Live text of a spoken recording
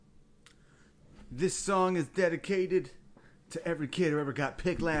This song is dedicated to every kid who ever got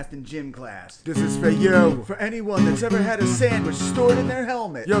picked last in gym class. This is for you. For anyone that's ever had a sandwich stored in their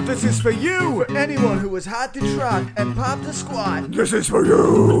helmet. Yo, this is for you. For anyone who was hot to trot and popped a squat. This is for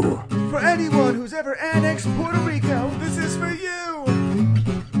you. For anyone who's ever annexed Puerto Rico. This is for you.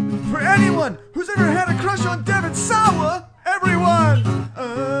 For anyone who's ever had a crush on Devin Sawa. Everyone.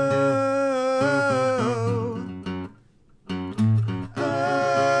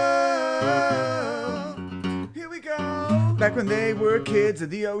 Here we go. Back when they were kids and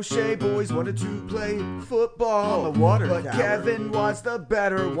the O'Shea boys wanted to play football On the water but tower. Kevin was the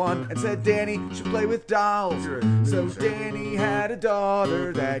better one and said Danny should play with dolls. So Danny had a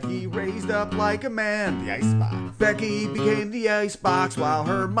daughter that he raised up like a man. The icebox. Becky became the icebox while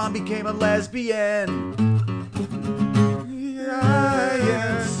her mom became a lesbian.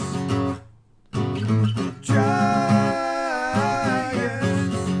 Giants. Giants.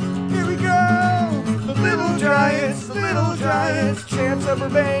 Here we go. The little giants, champs of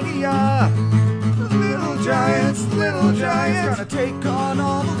Romania. The little giants, gonna take on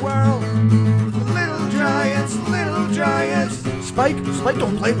all the world. The little giants. Spike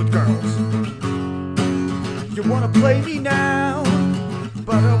don't play with girls. You wanna play me now,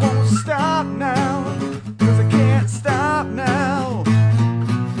 but I won't stop now, 'cause I can't stop now.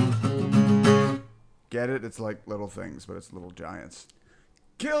 Get it? It's like Little Things, but it's Little Giants.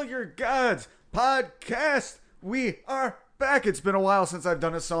 Kill Your Gods podcast. We are back. It's been a while since I've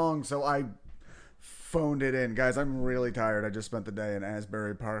done a song, so I phoned it in. Guys, I'm really tired. I just spent the day in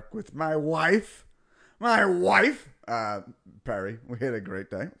Asbury Park with my wife, Perry. We had a great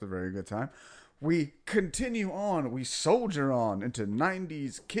day. It was a very good time. We continue on. We soldier on into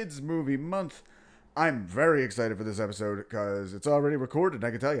 90s Kids Movie Month. I'm very excited for this episode because it's already recorded.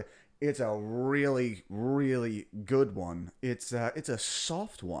 I can tell you, it's a really, really good one. It's a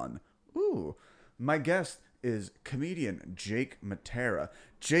soft one. Ooh. My guest is comedian Jake Mattera.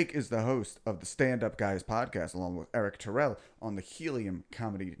 Jake is the host of the Stand Up Guys podcast along with Eric Terrell on the Helium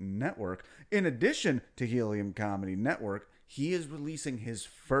Comedy Network. In addition to Helium Comedy Network, he is releasing his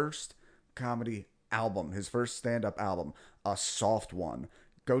first comedy album, his first stand-up album, a soft one.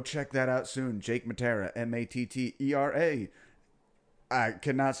 Go check that out soon. Jake Mattera, Mattera. I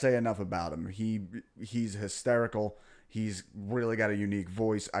cannot say enough about him. He's hysterical. He's really got a unique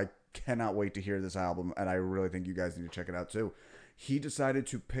voice. I cannot wait to hear this album, and I really think you guys need to check it out too. He decided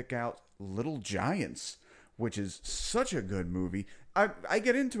to pick out Little Giants, which is such a good movie. I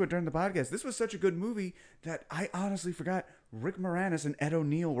get into it during the podcast. This was such a good movie that I honestly forgot Rick Moranis and Ed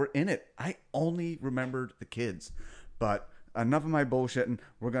O'Neill were in it. I only remembered the kids. But enough of my bullshitting.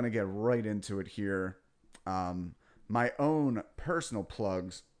 We're going to get right into it here. My own personal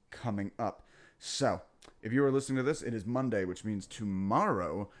plugs coming up. So, if you are listening to this, it is Monday, which means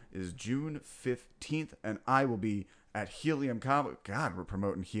tomorrow is June 15th, and I will be at Helium Comedy. God, we're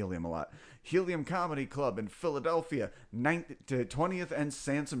promoting Helium a lot. Helium Comedy Club in Philadelphia, 9th to 20th and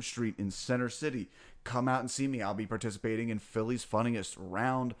Sansom Street in Center City. Come out and see me. I'll be participating in Philly's Funniest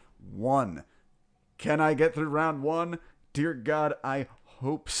Round 1. Can I get through Round 1? Dear God, I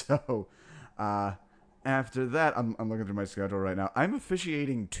hope so. After that, I'm looking through my schedule right now. I'm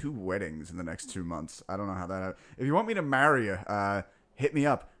officiating 2 weddings in the next 2 months. I don't know how that... If you want me to marry you, hit me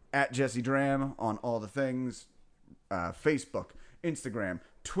up at Jesse Dram on all the things. Facebook, Instagram,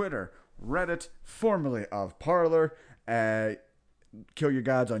 Twitter, Reddit, formerly of Parler. Kill Your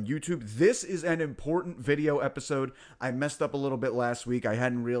Gods on YouTube. This is an important video episode. I messed up a little bit last week. I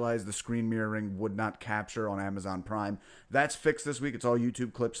hadn't realized the screen mirroring would not capture on Amazon Prime. That's fixed this week. It's all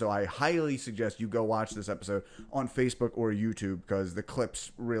YouTube clips, so I highly suggest you go watch this episode on Facebook or YouTube because the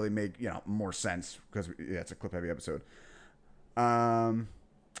clips really make, more sense because it's a clip-heavy episode.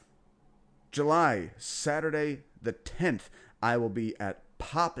 July, Saturday the 10th, I will be at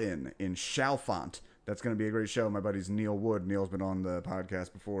Pop-In Chalfont. That's going to be a great show. My buddy's Neil Wood. Neil's been on the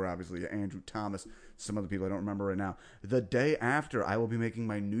podcast before, obviously. Andrew Thomas, some other people I don't remember right now. The day after, I will be making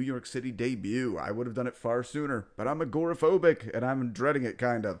my New York City debut. I would have done it far sooner, but I'm agoraphobic, and I'm dreading it,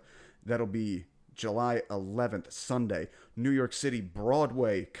 kind of. That'll be July 11th, Sunday. New York City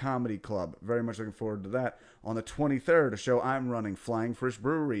Broadway Comedy Club. Very much looking forward to that. On the 23rd, a show I'm running, Flying Fish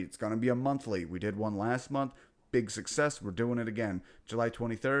Brewery. It's going to be a monthly. We did one last month. Big success. We're doing it again. July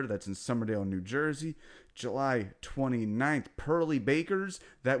 23rd, that's in Somerdale, New Jersey. July 29th, Pearly Bakers.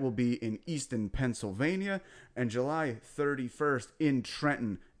 That will be in Easton, Pennsylvania. And July 31st in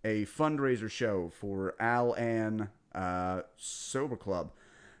Trenton, a fundraiser show for Al Ann Sober Club.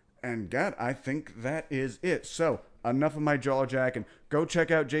 And God, I think that is it. So, enough of my jaw jacking. Go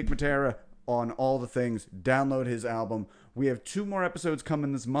check out Jake Mattera on all the things. Download his album. We have 2 more episodes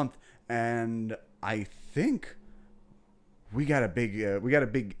coming this month, and I think we got a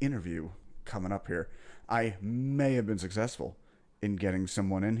big interview coming up here. I may have been successful in getting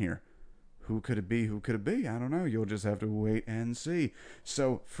someone in here. Who could it be? Who could it be? I don't know. You'll just have to wait and see.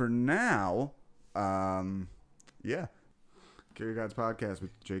 So for now, yeah, Kill Your Gods podcast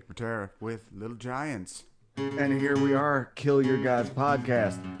with Jake Mattera with Little Giants. And here we are, Kill Your Gods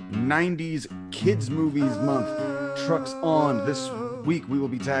podcast, 90s Kids Movies Month. Trucks on. This week we will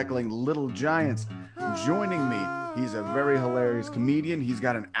be tackling Little Giants. Joining me, he's a very hilarious comedian. He's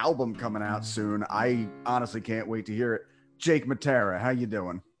got an album coming out soon. I honestly can't wait to hear it. Jake Mattera, how you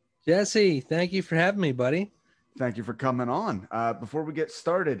doing? Jesse, thank you for having me, buddy. Thank you for coming on. Before we get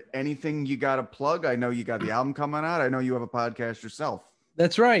started, anything you got to plug? I know you got the album coming out. I know you have a podcast yourself.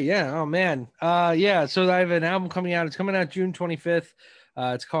 That's right. Yeah. Oh, man. Yeah. So I have an album coming out. It's coming out June 25th.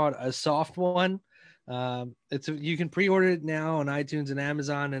 It's called A Soft One. You can pre-order it now on iTunes and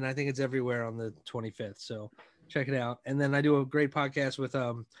Amazon, and I think it's everywhere on the 25th. So check it out. And then I do a great podcast with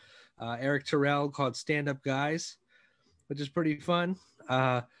Eric Terrell called Stand Up Guys, which is pretty fun.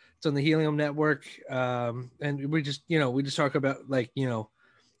 It's on the Helium Network. And we just talk about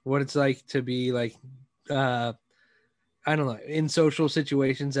what it's like to be I don't know, in social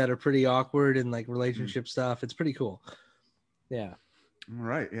situations that are pretty awkward and relationship stuff. It's pretty cool. Yeah. All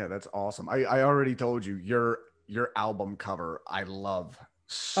right. Yeah, that's awesome. I already told you your album cover I love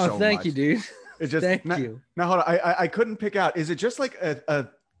so much. Oh, thank you, dude. It's just thank you. Now hold on. I couldn't pick out. Is it just like a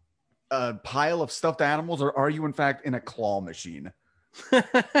pile of stuffed animals, or are you in fact in a claw machine?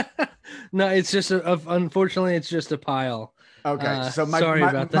 No, it's just unfortunately it's just a pile. Okay, so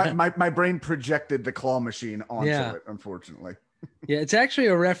my brain projected the claw machine onto it, unfortunately. Yeah, it's actually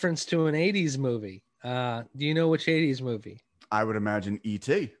a reference to an 80s movie. Do you know which 80s movie? I would imagine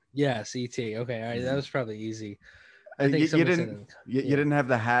E.T. Yes, E.T. Okay, all right, that was probably easy. I think you didn't have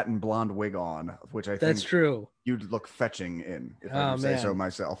the hat and blonde wig on, which I think that's true. You'd look fetching in, if I could say so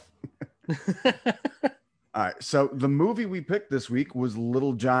myself. All right, so the movie we picked this week was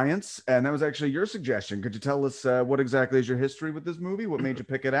Little Giants, and that was actually your suggestion. Could you tell us what exactly is your history with this movie? What made you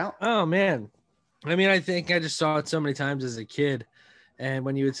pick it out? Oh, man. I mean, I think I just saw it so many times as a kid, and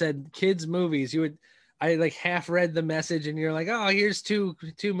when you had said kids' movies, I half read the message, and you're like, oh, here's two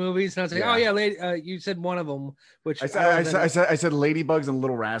movies, and I was like, oh, yeah, you said one of them, which I said Ladybugs and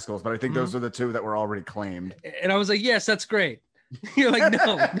Little Rascals, but I think those are the two that were already claimed. And I was like, yes, that's great. You're like,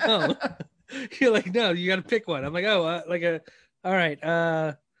 no. You're like, no, you got to pick one. I'm like, oh, all right,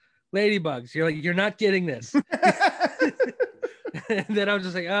 Ladybugs. You're like, you're not getting this. And then I was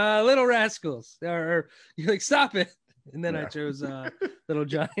just like, Little Rascals. Or you're like, stop it. And then I chose Little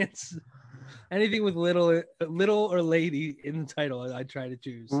Giants. Anything with little or lady in the title, I try to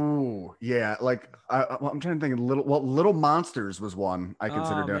choose. Ooh, yeah. I'm trying to think of Little Monsters was one I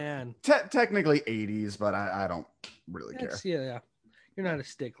considered. Oh, man. Technically 80s, but I don't really care. Yeah. You're not a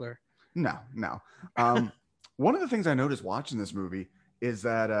stickler. No. One of the things I noticed watching this movie is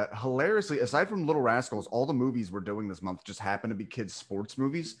that hilariously, aside from Little Rascals, all the movies we're doing this month just happen to be kids' sports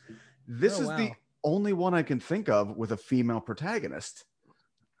movies. This is the only one I can think of with a female protagonist.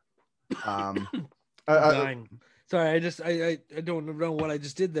 Sorry, I don't know what I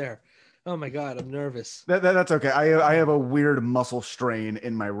just did there. Oh my God, I'm nervous. That's okay. I have a weird muscle strain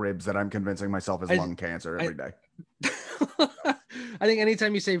in my ribs that I'm convincing myself is lung cancer every day. I think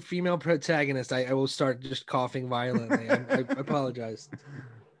anytime you say female protagonist, I will start just coughing violently. I apologize.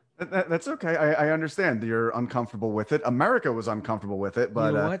 That's okay. I understand you're uncomfortable with it. America was uncomfortable with it,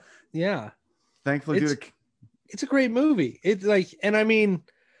 but you know what? Yeah. Thankfully, it's a great movie. It's and I mean,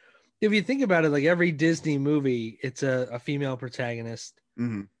 if you think about it, every Disney movie, it's a female protagonist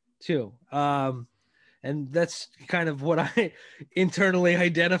too. And that's kind of what I internally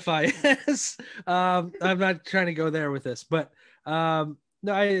identify as. I'm not trying to go there with this, but no,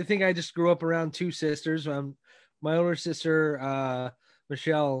 I think I just grew up around two sisters. My older sister,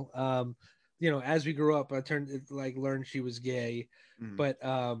 Michelle, as we grew up, I learned she was gay, but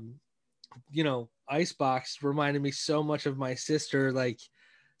Icebox reminded me so much of my sister.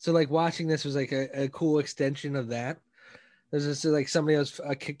 So watching this was a cool extension of that. There's just somebody else,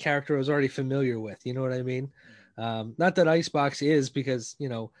 a character I was already familiar with. You know what I mean? Not that Icebox is, because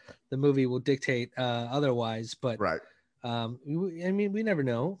the movie will dictate otherwise. But right. We never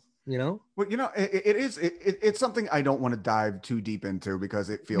know. Well, it's something I don't want to dive too deep into because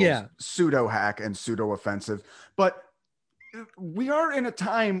it feels pseudo hack and pseudo offensive. But we are in a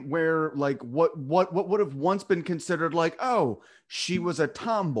time where like what would have once been considered like, oh, she was a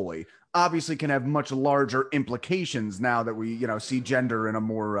tomboy, obviously can have much larger implications now that we, see gender in a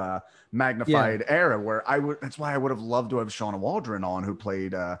more magnified era. Where that's why I would have loved to have Shauna Waldron on, who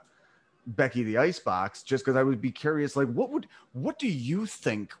played Becky the Icebox, just because I would be curious, like, what do you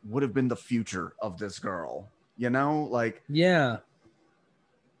think would have been the future of this girl? Like, yeah.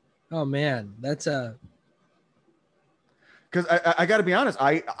 Oh man, that's because I got to be honest,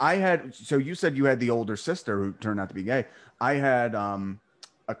 I had, so you said you had the older sister who turned out to be gay. I had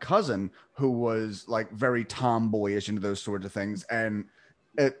a cousin who was like very tomboyish into those sorts of things, and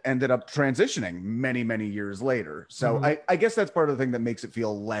it ended up transitioning many years later. So I guess that's part of the thing that makes it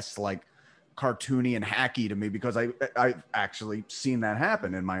feel less like cartoony and hacky to me, because I've actually seen that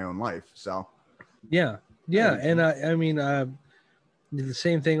happen in my own life. So yeah. And I mean, the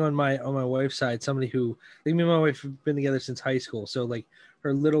same thing on my wife's side. Somebody who, like, me and my wife have been together since high school, so like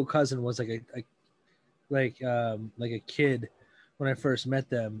her little cousin was like a kid when I first met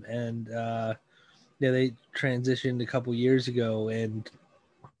them, and they transitioned a couple years ago, and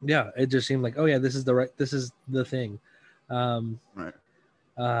it just seemed like, oh yeah, this is the thing. right.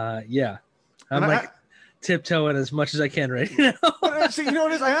 Yeah, I'm And like tiptoeing as much as I can right now. See, you know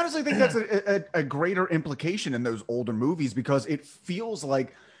what it is? I honestly think that's a greater implication in those older movies, because it feels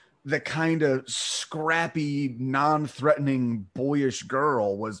like the kind of scrappy, non-threatening, boyish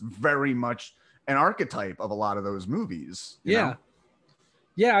girl was very much an archetype of a lot of those movies. You know?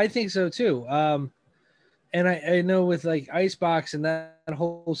 Yeah, I think so too. And I know with like Icebox and that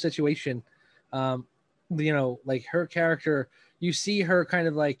whole situation, like her character, you see her kind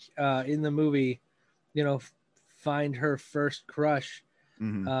of like in the movie, find her first crush,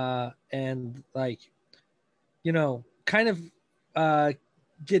 and like, kind of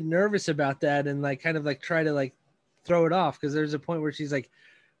get nervous about that, and like kind of like try to like throw it off, because there's a point where she's like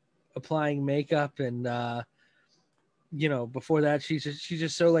applying makeup, and before that she's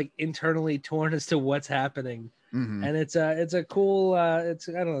just so like internally torn as to what's happening. And it's a cool it's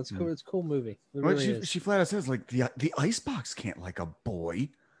I don't know, it's cool, it's a cool movie. She flat out says like the Icebox can't like a boy.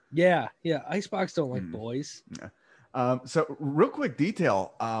 Yeah, Icebox don't like boys. So real quick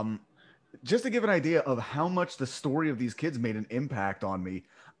detail, just to give an idea of how much the story of these kids made an impact on me,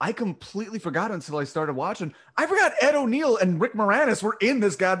 I completely forgot until I started watching. I forgot Ed O'Neill and Rick Moranis were in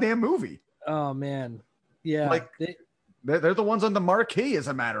this goddamn movie. Oh man, yeah, like they're the ones on the marquee, as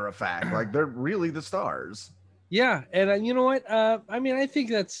a matter of fact. Like, they're really the stars. Yeah, and you know what? I mean, I think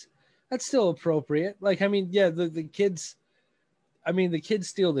that's still appropriate. Like, I mean, yeah, the kids. I mean, the kids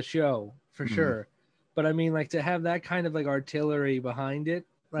steal the show for sure, but I mean, like, to have that kind of like artillery behind it,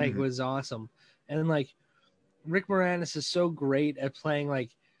 like, was awesome. And like, Rick Moranis is so great at playing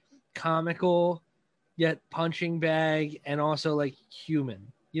like comical, yet punching bag, and also like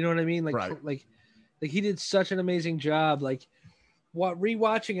human. You know what I mean? Like, right. like he did such an amazing job. Like,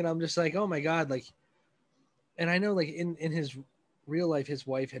 rewatching it, I'm just like, oh my god, like. And I know, like, in his real life, his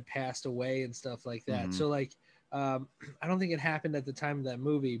wife had passed away and stuff like that. So like, I don't think it happened at the time of that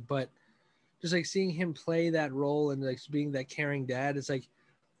movie, but just like seeing him play that role and like being that caring dad, it's like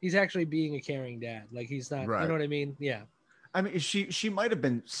he's actually being a caring dad. Like, he's not, right. You know what I mean? Yeah. I mean, she might have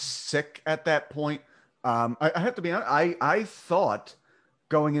been sick at that point. I have to be honest. I thought,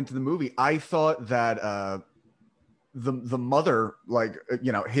 going into the movie, I thought that the mother, like,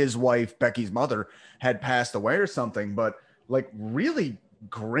 his wife, Becky's mother, had passed away or something, but like, really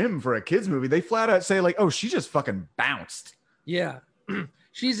grim for a kids movie. They flat out say like, oh, she just fucking bounced. Yeah.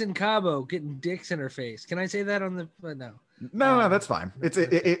 She's in Cabo getting dicks in her face. Can I say that on the no, that's fine. It's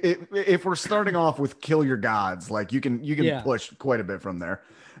if we're starting off with kill your gods, like, you can push quite a bit from there.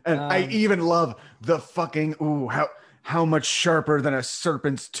 And I even love the fucking how much sharper than a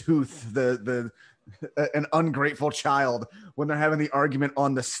serpent's tooth an ungrateful child, when they're having the argument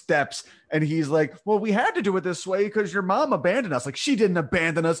on the steps, and he's like, well, we had to do it this way because your mom abandoned us. Like, she didn't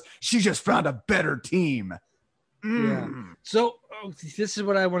abandon us, she just found a better team. Yeah. So this is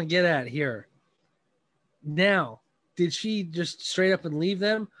what I want to get at here. Now, did she just straight up and leave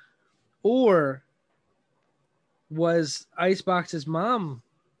them, or was Icebox's mom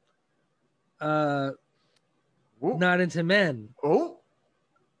not into men?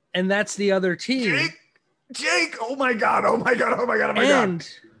 And that's the other team. Jake, oh my god. And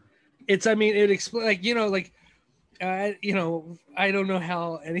it's, I mean, it explains, like, I don't know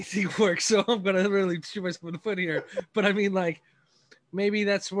how anything works, so I'm gonna really shoot myself in the foot here. But I mean, like, maybe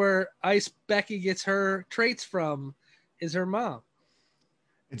that's where Becky gets her traits from, is her mom.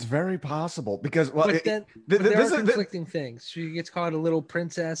 It's very possible because, well, But then but there are conflicting things. She gets called a little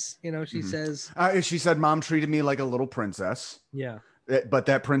princess. You know, she says. She said, "Mom treated me like a little princess." Yeah. But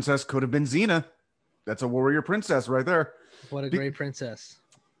that princess could have been Xena. That's a warrior princess right there. What a great princess.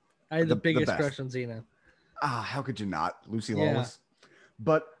 I had the biggest crush on Xena. How could you not? Lucy Yeah. Lawless.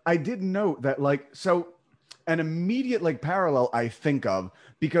 But I did note that, like, so an immediate, like, parallel I think of,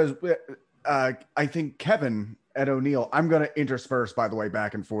 because I think Kevin, Ed O'Neill, I'm going to intersperse, by the way,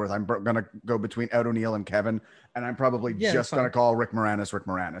 back and forth. I'm going to go between Ed O'Neill and Kevin, and I'm probably just going to call Rick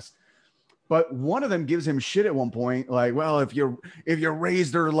Moranis. But one of them gives him shit at one point, like, well, if you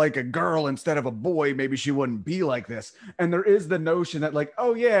raised her like a girl instead of a boy, maybe she wouldn't be like this. And there is the notion that, like,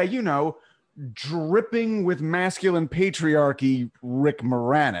 oh yeah, you know, dripping with masculine patriarchy, Rick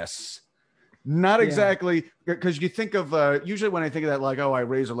Moranis. Not exactly, because you think of usually when I think of that, like, oh, I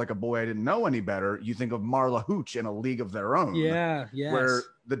raised her like a boy, I didn't know any better. You think of Marla Hooch in A League of Their Own. Yeah, yes. Where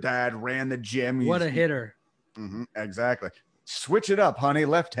the dad ran the gym. What a hitter. Exactly. Switch it up, honey.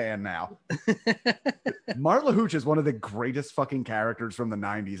 Left hand now. Marla Hooch is one of the greatest fucking characters from the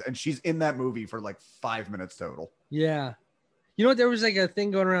 90s, and she's in that movie for like 5 minutes total. Yeah. You know what? There was like a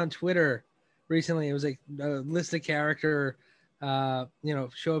thing going around Twitter recently. It was like a list of character, you know,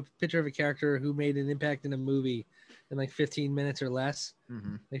 show a picture of a character who made an impact in a movie in like 15 minutes or less.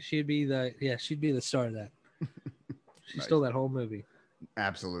 Like she'd be the star of that. She stole that whole movie.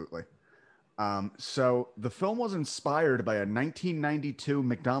 Absolutely. So the film was inspired by a 1992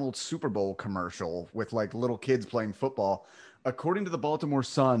 McDonald's Super Bowl commercial with like little kids playing football. According to the Baltimore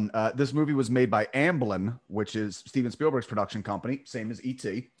Sun, this movie was made by Amblin, which is Steven Spielberg's production company, same as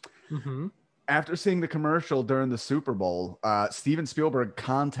E.T. After seeing the commercial during the Super Bowl, Steven Spielberg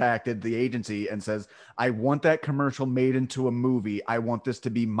contacted the agency and says, "I want that commercial made into a movie. I want this to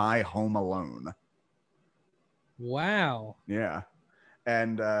be my Home Alone." Wow. Yeah.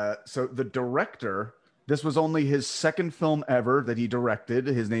 And so the director, this was only his second film ever that he directed.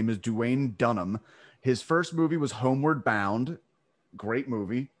 His name is Duane Dunham. His first movie was Homeward Bound. Great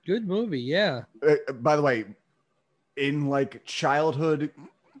movie. Good movie, yeah. By the way, in like childhood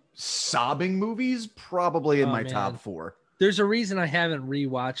sobbing movies, probably in my top 4. There's a reason I haven't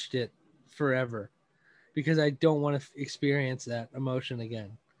rewatched it forever, because I don't want to experience that emotion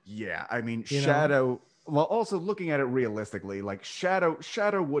again. Yeah, I mean, Shadow... Well, also looking at it realistically, like Shadow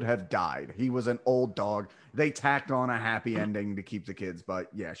would have died. He was an old dog. They tacked on a happy ending to keep the kids, but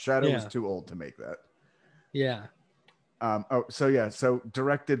yeah, Shadow was too old to make that. Yeah. So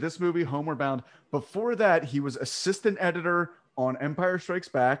directed this movie, Homeward Bound. Before that, he was assistant editor on Empire Strikes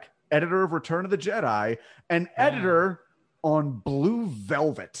Back, editor of Return of the Jedi, and editor on Blue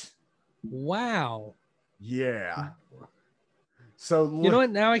Velvet. Wow. Yeah. So you know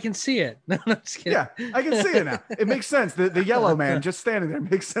what? Now I can see it. No, I'm just kidding. Yeah, I can see it now. It makes sense. The yellow man just standing there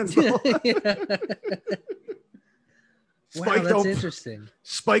makes sense. Wow, that's interesting.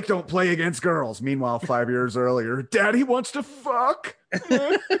 Spike don't play against girls. Meanwhile, 5 years earlier, Daddy wants to fuck.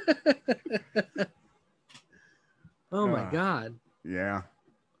 Oh my God. Yeah.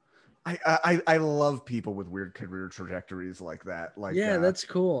 I love people with weird career trajectories like that. Like, that's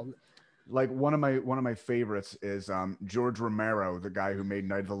cool. Like one of my favorites is George Romero, the guy who made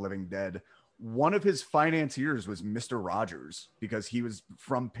Night of the Living Dead. One of his financiers was Mr. Rogers, because he was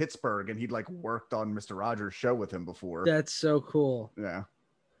from Pittsburgh and he'd like worked on Mr. Rogers' show with him before. That's so cool. Yeah.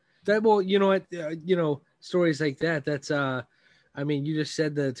 Well, you know what? Stories like that. That's I mean, you just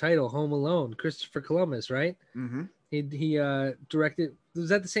said the title, Home Alone, Christopher Columbus, right? Mm-hmm. He directed. Was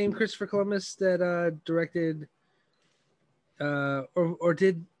that the same Christopher Columbus that directed? Or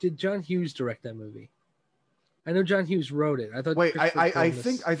did John Hughes direct that movie? I know John Hughes wrote it. I thought. Wait, I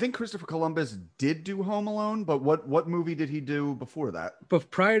think Christopher Columbus did do Home Alone, but what movie did he do before that?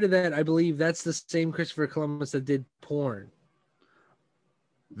 But prior to that, I believe that's the same Christopher Columbus that did Porn.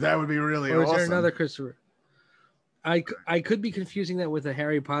 That would be really awesome. Or is there another Christopher? I could be confusing that with a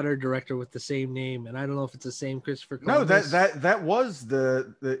Harry Potter director with the same name, and I don't know if it's the same Christopher Columbus. No, that was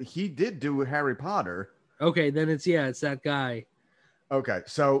the he did do Harry Potter. Okay, then it's that guy. Okay,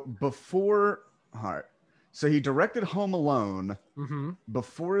 so before, all right, so he directed Home Alone. Mm-hmm.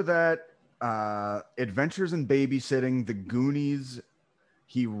 Before that, Adventures in Babysitting, The Goonies.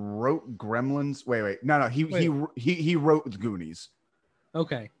 He wrote Gremlins. No, he wrote The Goonies.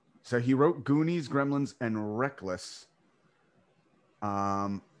 Okay. So he wrote Goonies, Gremlins, and Reckless.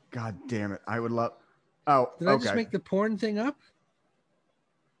 God damn it! I would love. Oh, did I just make the porn thing up?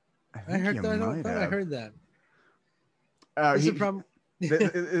 I heard that.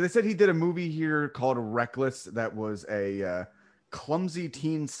 They said he did a movie here called Reckless that was a clumsy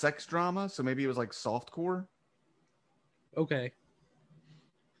teen sex drama. So maybe it was like softcore. Okay.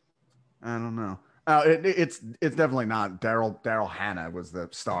 I don't know. It's definitely not. Daryl Hannah was the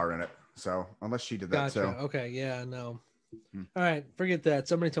star in it. So unless she did that Gotcha. too. Okay. Yeah. No. All right. Forget that.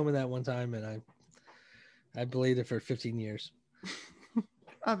 Somebody told me that one time, and I believed it for 15 years.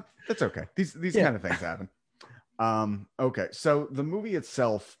 That's okay. These Yeah. kind of things happen. Okay, so the movie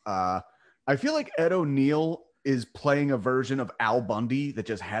itself, I feel like Ed O'Neill is playing a version of Al Bundy that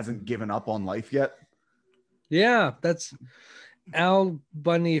just hasn't given up on life yet. Yeah. That's Al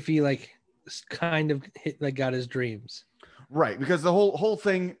Bundy. If he like kind of hit, like got his dreams. Right, because the whole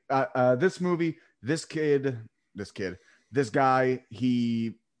thing, this movie, this guy,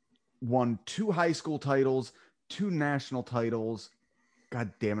 he won 2 high school titles, 2 national titles.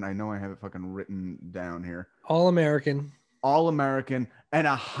 God damn it, I know I have it fucking written down here. All American. All American and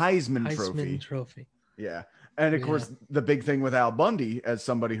a Heisman Trophy. Trophy. Yeah. And of course, the big thing with Al Bundy, as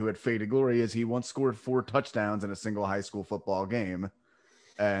somebody who had faded glory, is he once scored 4 touchdowns in a single high school football game,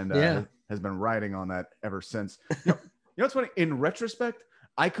 and has been riding on that ever since. You know what's funny? In retrospect,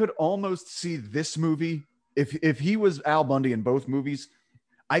 I could almost see this movie if he was Al Bundy in both movies.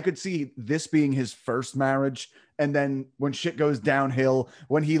 I could see this being his first marriage, and then when shit goes downhill,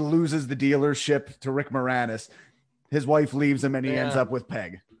 when he loses the dealership to Rick Moranis, his wife leaves him, and he ends up with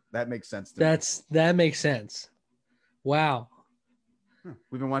Peg. That makes sense to me. That makes sense. Wow.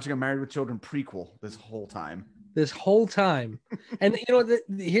 We've been watching a Married with Children prequel this whole time. And you know,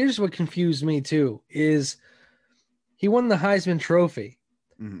 here's what confused me too is he won the Heisman Trophy.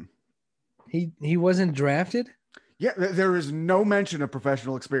 Mm-hmm. He wasn't drafted. Yeah, there is no mention of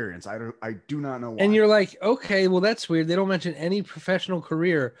professional experience. I do not know why. And you're like, okay, well that's weird. They don't mention any professional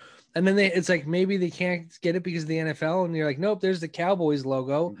career. And then it's like maybe they can't get it because of the NFL. And you're like, nope, there's the Cowboys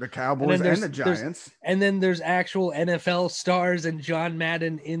logo. The Cowboys and the Giants. And then there's actual NFL stars and John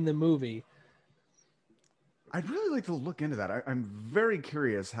Madden in the movie. I'd really like to look into that. I'm very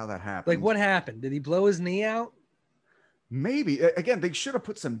curious how that happened. Like, what happened? Did he blow his knee out? Maybe. Again, they should have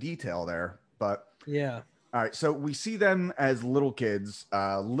put some detail there. But yeah. All right. So we see them as little kids,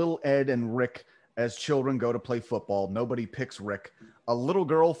 little Ed and Rick as children go to play football. Nobody picks Rick. A little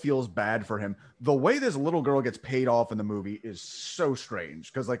girl feels bad for him. The way this little girl gets paid off in the movie is so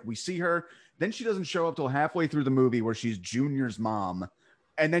strange because, like, we see her, then she doesn't show up till halfway through the movie where she's Junior's mom,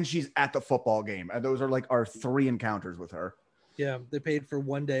 and then she's at the football game. And those are like our 3 encounters with her. Yeah, they paid for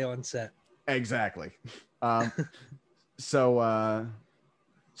 1 day on set. Exactly. So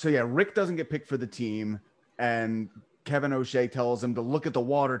yeah, Rick doesn't get picked for the team, and Kevin O'Shea tells him to look at the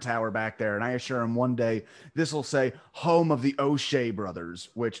water tower back there. And I assure him one day this will say home of the O'Shea brothers,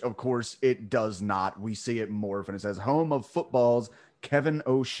 which of course it does not. We see it morph and it says home of football's Kevin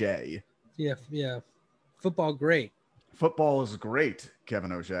O'Shea. Yeah. Football, great. Football is great,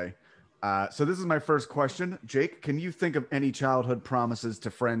 Kevin O'Shea. So this is my first question. Jake, can you think of any childhood promises to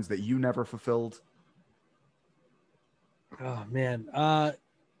friends that you never fulfilled? Oh man.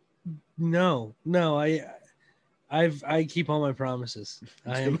 No, I keep all my promises.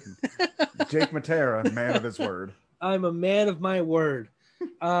 I am Jake Mattera, man of his word. I'm a man of my word.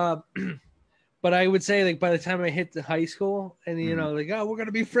 But I would say, like, by the time I hit the high school and, you know, like, oh, we're going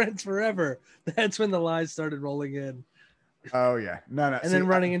to be friends forever. That's when the lies started rolling in. Oh yeah. No. And then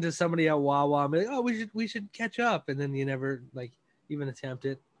running into somebody at Wawa and be like, oh, we should catch up. And then you never like even attempt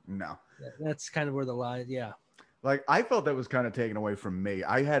it. No. That's kind of where the lie. Yeah. Like, I felt that was kind of taken away from me.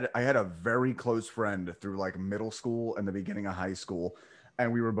 I had a very close friend through like middle school and the beginning of high school,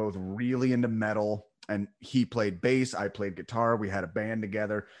 and we were both really into metal, and he played bass, I played guitar. We had a band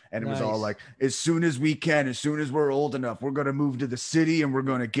together, and it was all like, as soon as we're old enough, we're going to move to the city and we're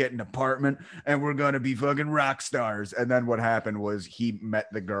going to get an apartment and we're going to be fucking rock stars. And then what happened was he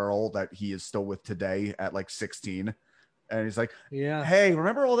met the girl that he is still with today at like 16. And he's like, yeah, hey,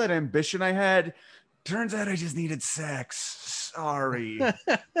 remember all that ambition I had? Turns out I just needed sex. Sorry.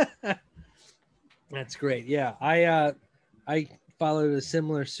 That's great. Yeah. I followed a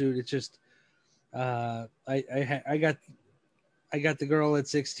similar suit. It's just I got the girl at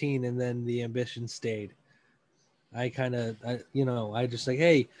 16 and then the ambition stayed. I just like,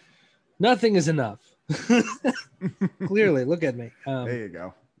 hey, nothing is enough. Clearly, look at me. There you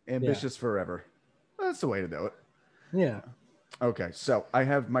go. Ambitious forever. That's the way to do it. Yeah. Okay, so I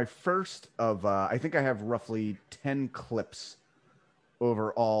have my first of, I think I have roughly 10 clips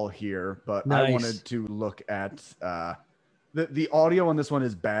overall here, but nice. I wanted to look at, the audio on this one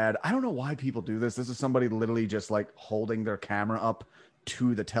is bad. I don't know why people do this. This is somebody literally just like holding their camera up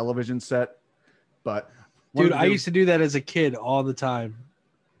to the television set. But dude, I used to do that as a kid all the time.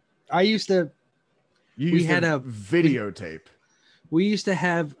 We had a videotape. We used to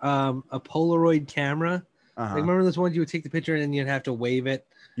have a Polaroid camera. Uh-huh. Like, remember those ones you would take the picture and then you'd have to wave it?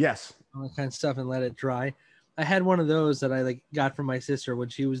 Yes. all that kind of stuff and let it dry. I had one of those that I like got from my sister when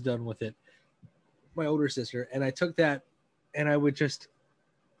she was done with it, my older sister, and I took that and I would just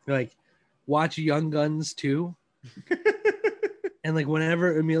like watch Young Guns too. And like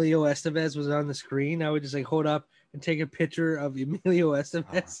whenever Emilio Estevez was on the screen, I would just like hold up and take a picture of Emilio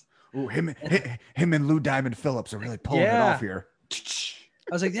Estevez. Ooh, him and Lou Diamond Phillips are really pulling it off here.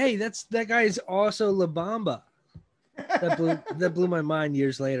 I was like, hey, that guy is also La Bamba. That blew my mind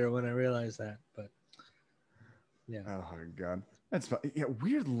years later when I realized that. But yeah. Oh my God. That's fun. Yeah,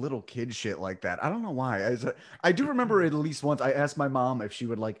 weird little kid shit like that. I don't know why. I do remember at least once I asked my mom if she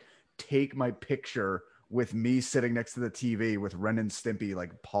would like take my picture with me sitting next to the TV with Ren and Stimpy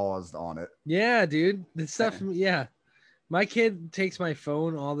like paused on it. Yeah, dude. The stuff, yeah. My kid takes my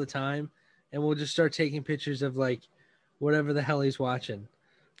phone all the time and we'll just start taking pictures of like whatever the hell he's watching.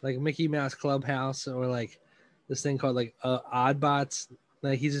 Like Mickey Mouse Clubhouse or like this thing called like Oddbots.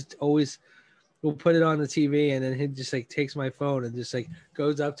 Like he just always will put it on the TV and then he just like takes my phone and just like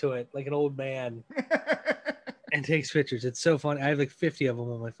goes up to it like an old man and takes pictures. It's so funny. I have like 50 of them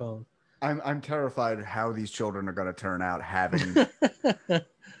on my phone. I'm terrified how these children are going to turn out having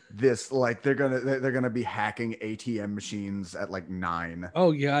this. Like they're gonna be hacking ATM machines at like 9.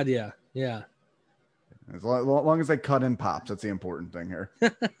 Oh God, yeah, yeah. As long as they cut in pops, that's the important thing here.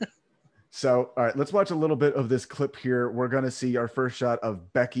 So, all right, let's watch a little bit of this clip here. We're gonna see our first shot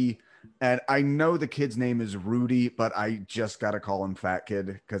of Becky, and I know the kid's name is Rudy, but I just gotta call him Fat Kid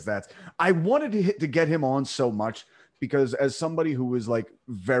because I wanted to get him on so much. Because as somebody who is like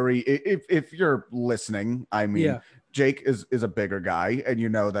if you're listening, I mean, yeah. Jake is a bigger guy and you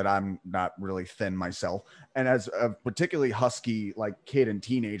know that I'm not really thin myself. And as a particularly husky like kid and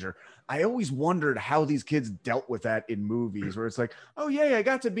teenager, I always wondered how these kids dealt with that in movies where it's like, oh yeah, I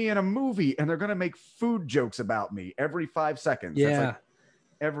got to be in a movie and they're going to make food jokes about me every 5 seconds. Yeah. That's like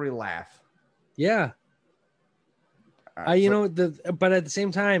every laugh. Yeah. But at the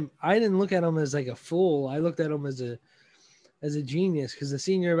same time, I didn't look at him as like a fool. I looked at him as a genius because the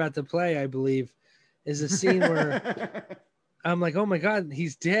scene you're about to play, I believe, is a scene where I'm like, oh my God,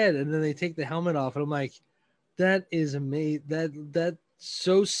 he's dead. And then they take the helmet off and I'm like, that is amazing. That's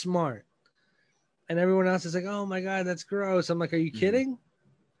so smart. And everyone else is like, oh my God, that's gross. I'm like, are you kidding?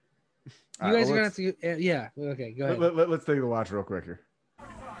 You guys are going to have to, yeah. Okay, go ahead. Let's take a watch real quick here.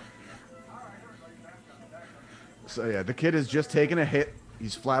 So yeah, the kid is just taking a hit.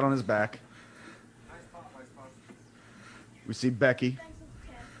 He's flat on his back. We see Becky.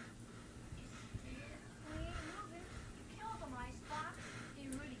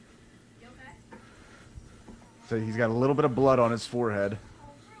 So he's got a little bit of blood on his forehead.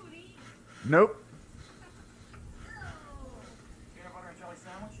 Nope. Peanut butter and jelly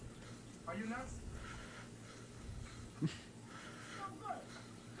sandwich? Are you nuts?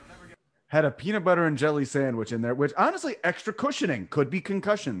 Had a peanut butter and jelly sandwich in there, which honestly, extra cushioning could be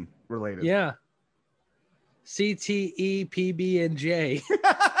concussion related. Yeah. CTE, PB, and J.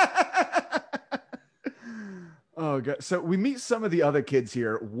 Oh, God. So we meet some of the other kids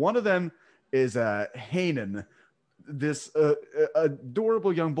here. One of them is Hanan, this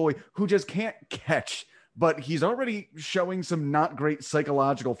adorable young boy who just can't catch, but he's already showing some not great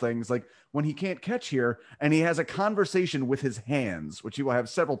psychological things, like when he can't catch here, and he has a conversation with his hands, which he will have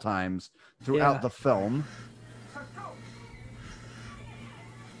several times throughout the film.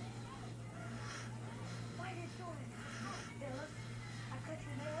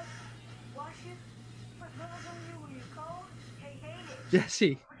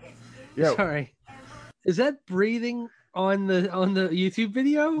 Jesse, sorry, is that breathing on the YouTube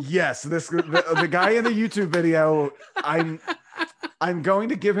video? Yes, the guy in the YouTube video. I'm going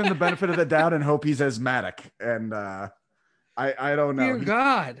to give him the benefit of the doubt and hope he's asthmatic. And I don't know. Dear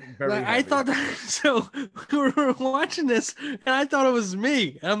God, like, I thought that. So we were watching this, and I thought it was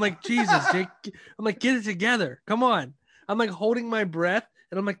me. And I'm like, Jesus, Jake. I'm like, get it together. Come on. I'm like holding my breath,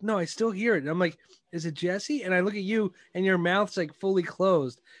 and I'm like, no, I still hear it. And I'm like, is it Jesse? And I look at you, and your mouth's like fully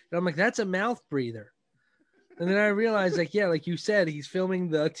closed. And I'm like, that's a mouth breather. And then I realized, like, yeah, like you said, he's filming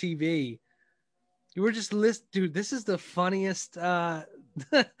the TV. You were just dude. This is the funniest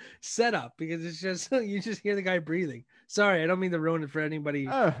setup because it's just you just hear the guy breathing. Sorry, I don't mean to ruin it for anybody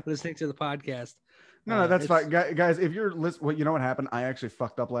listening to the podcast. No, that's fine, guys. If you're listening, well, you know what happened? I actually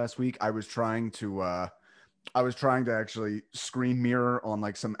fucked up last week. I was trying to actually screen mirror on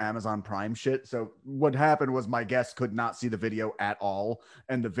like some Amazon Prime shit. So what happened was my guests could not see the video at all,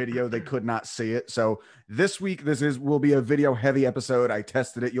 and the video they could not see it. So this week will be a video heavy episode. I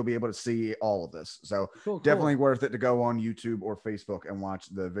tested it. You'll be able to see all of this. So definitely worth it to go on YouTube or Facebook and watch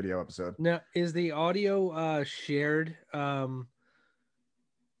the video episode. Now, is the audio shared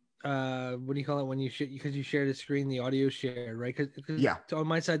what do you call it when you because you share the screen, the audio share, right? Because Yeah. on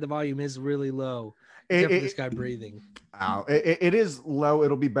my side the volume is really low, It, except for this it, guy breathing. it is low.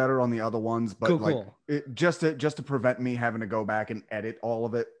 It'll be better on the other ones, but like Cool. just to prevent me having to go back and edit all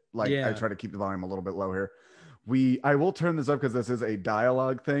of it, like I Yeah. try to keep the volume a little bit low here. I will turn this up because this is a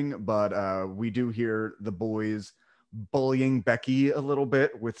dialogue thing, but we do hear the boys bullying Becky a little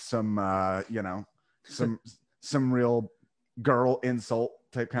bit with some some some real girl insult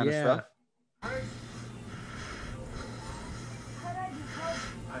type kind of Yeah. stuff.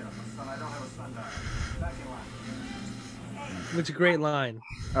 It's a great line.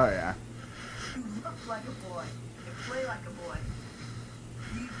 Oh yeah. You look like a boy. You play like a boy.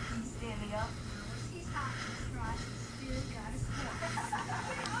 You keep standing up. She's hot to trot. Still got a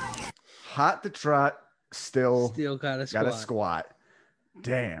squat. Hot to trot, still Got a squat.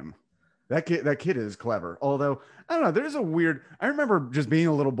 Damn. That kid is clever. Although, I don't know, there's a weird I remember just being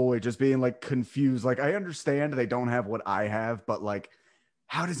a little boy, just being like confused. Like I understand they don't have what I have, but like,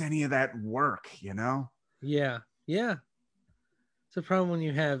 how does any of that work, you know? Yeah. Yeah. It's a problem when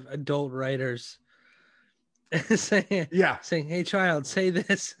you have adult writers saying, Yeah. "Hey, child, say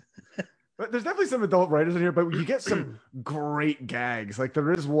this." But there's definitely some adult writers in here, but you get some great gags. Like there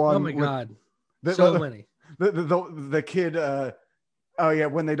is one. Oh my god, the, so the, many. The kid. Oh yeah,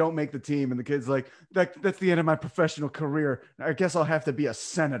 when they don't make the team, and the kid's like, "That's the end of my professional career. I guess I'll have to be a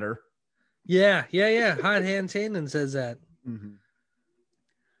senator." Yeah. Hot Hand Tannen says that. Mm-hmm.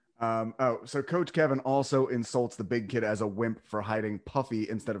 So Coach Kevin also insults the big kid as a wimp for hiding Puffy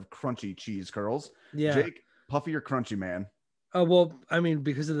instead of Crunchy cheese curls. Yeah. Jake, Puffy or Crunchy, man? Oh well, I mean,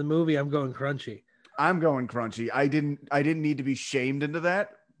 because of the movie, I'm going Crunchy. I'm going Crunchy. I didn't need to be shamed into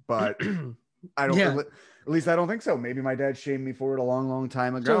that, but I don't. Yeah. At least I don't think so. Maybe my dad shamed me for it a long, long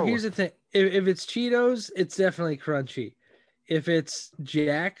time ago. So here's the thing: if it's Cheetos, it's definitely Crunchy. If it's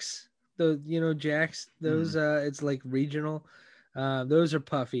Jax, Jax, those it's like regional. Those are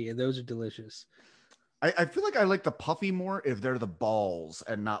puffy and those are delicious. I feel like I like the Puffy more if they're the balls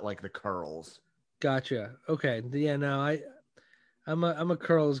and not like the curls. Gotcha. Okay. Yeah. No, I'm a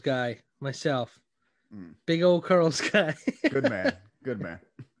curls guy myself. Big old curls guy. Good man. Good man.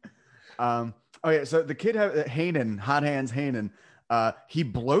 Oh yeah. So the kid Hanen, Hot Hands Hanen, he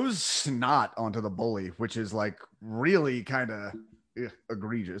blows snot onto the bully, which is like really kind of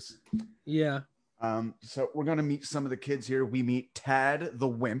egregious. Yeah. So we're gonna meet some of the kids here. We meet Tad the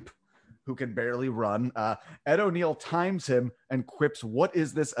wimp, who can barely run. Ed O'Neill times him and quips, "What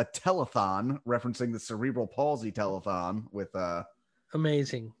is this, a telethon?" referencing the cerebral palsy telethon with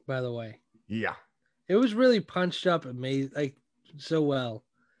amazing, by the way. Yeah. It was really punched up amazing, like so well.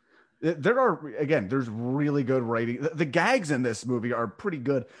 There's really good writing. The gags in this movie are pretty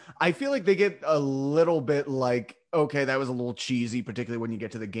good. I feel like they get a little bit like, okay, that was a little cheesy, particularly when you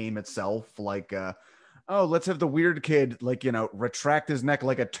get to the game itself. Like, oh, let's have the weird kid, like, retract his neck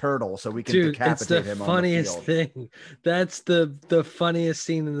like a turtle so we can decapitate him on the field. It's the funniest thing. That's the funniest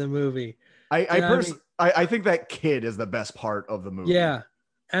scene in the movie. I think that kid is the best part of the movie. Yeah,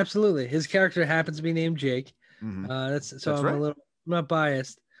 absolutely. His character happens to be named Jake. Mm-hmm. I'm not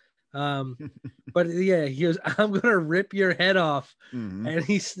biased. But yeah, he goes, "I'm gonna rip your head off," and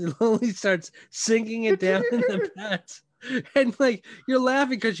he slowly starts sinking it down in the pants. And like you're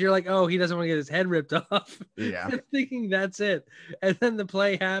laughing because you're like, oh, he doesn't want to get his head ripped off. Yeah. You're thinking that's it, and then the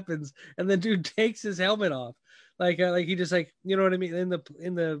play happens, and the dude takes his helmet off, like he just like, you know what I mean, in the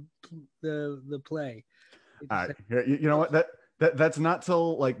play. You know what, that's not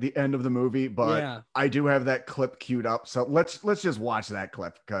till like the end of the movie, but yeah. I do have that clip queued up, so let's just watch that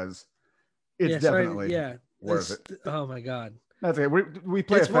clip because it's definitely worth it. Oh my god. That's okay. We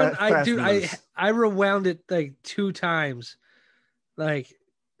play I rewound it like 2 times, like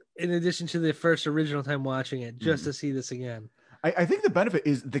in addition to the first original time watching it, just to see this again. I think the benefit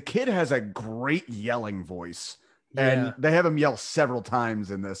is the kid has a great yelling voice, and they have him yell several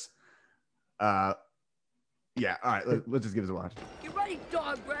times in this. Yeah, all right, let's just give this a watch. Get ready,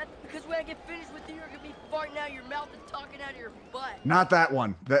 dog breath, because when I get finished with you, you're gonna be farting out of your mouth and talking out of your butt. Not that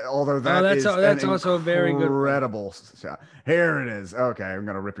one. Although that's also a very good, incredible shot. Here it is. Okay, I'm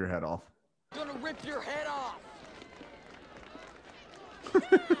gonna rip your head off. I'm gonna rip your head off.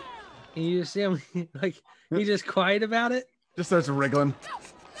 And you see him like he's just quiet about it. Just starts wriggling.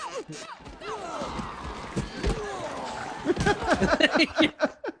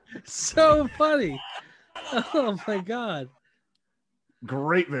 So funny. Oh my god.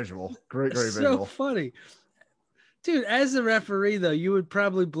 Great visual. Great so visual. So funny. Dude, as the referee though, you would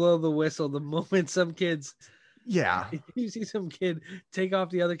probably blow the whistle the moment some kids you see some kid take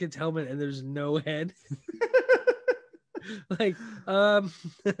off the other kid's helmet and there's no head. like,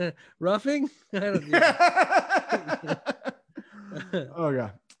 roughing. I don't. Yeah. Okay.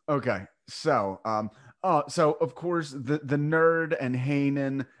 Okay. So of course the nerd and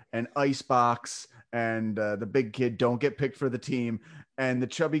Hanan and Icebox and the big kid don't get picked for the team, and the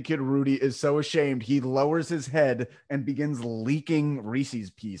chubby kid Rudy is so ashamed he lowers his head and begins leaking Reese's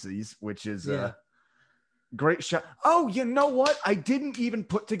Pieces, which is Yeah. great shot. Oh, you know what? I didn't even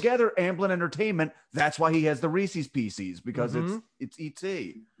put together Amblin Entertainment. That's why he has the Reese's Pieces, because it's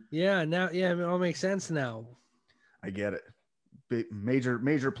ET. Yeah. Now, yeah, it all makes sense now. I get it.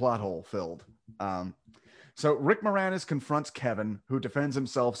 Major plot hole filled. So Rick Moranis confronts Kevin, who defends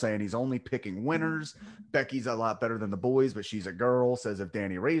himself, saying he's only picking winners. Becky's a lot better than the boys, but she's a girl. Says if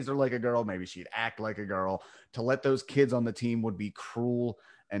Danny raised her like a girl, maybe she'd act like a girl. To let those kids on the team would be cruel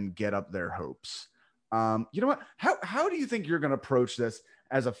and get up their hopes. You know what? How do you think you're going to approach this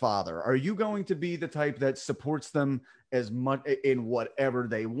as a father? Are you going to be the type that supports them as much in whatever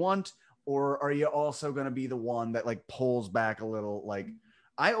they want? Or are you also going to be the one that like pulls back a little? Like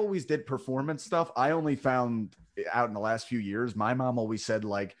I always did performance stuff. I only found out in the last few years, my mom always said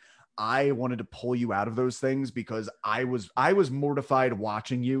like, I wanted to pull you out of those things because I was mortified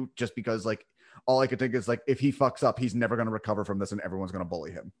watching you, just because like all I could think is like, if he fucks up, he's never going to recover from this and everyone's going to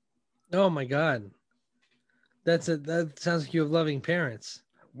bully him. Oh my God. That sounds like you have loving parents.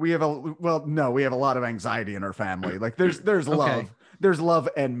 We have a lot of anxiety in our family. Like there's Okay. love. There's love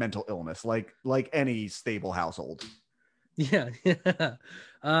and mental illness, like any stable household. Yeah. Yeah.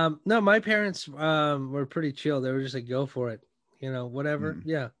 No, my parents were pretty chill. They were just like, go for it. You know, whatever.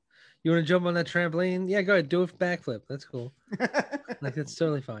 Yeah. You want to jump on that trampoline? Yeah, go ahead. Do a backflip. That's cool. Like that's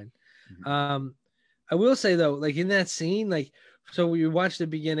totally fine. I will say though, like in that scene, like so we watch the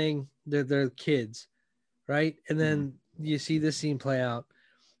beginning, they're kids, right? And then you see this scene play out.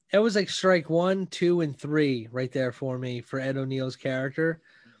 It was like strike 1, 2, and 3 right there for me for Ed O'Neill's character.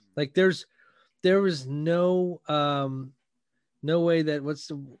 Like there was no way that what's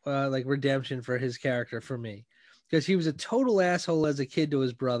the like redemption for his character for me, because he was a total asshole as a kid to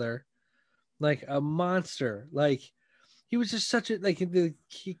his brother, like a monster. Like he was just such a like the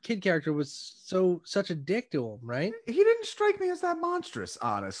kid character was such a dick to him, right? He didn't strike me as that monstrous,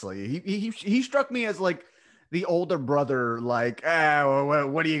 honestly. He struck me as like the older brother, like,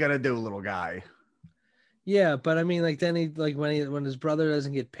 what are you gonna do, little guy? Yeah, but I mean, like then he like when his brother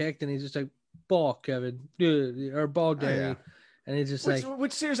doesn't get picked, and he's just like ball Kevin or ball Danny, yeah. and he's just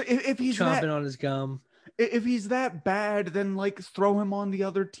which seriously, if he's chomping on his gum. If he's that bad, then like throw him on the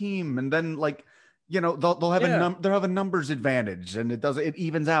other team, and then like they'll have they'll have a numbers advantage, and it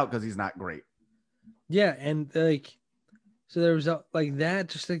evens out because he's not great. Yeah, and like so there was like that,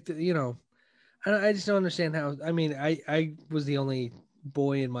 just like I just don't understand how. I mean, I was the only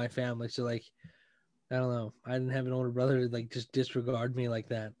boy in my family, so like I don't know. I didn't have an older brother to like just disregard me like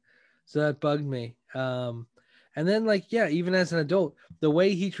that, so that bugged me. And then like yeah, even as an adult, the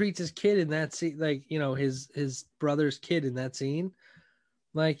way he treats his kid in that scene, like his brother's kid in that scene,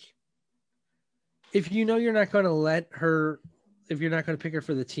 like if you know you're not going to let her, if you're not going to pick her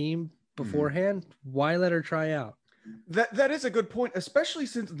for the team beforehand, why let her try out? That is a good point, especially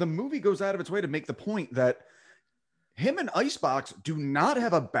since the movie goes out of its way to make the point that him and Icebox do not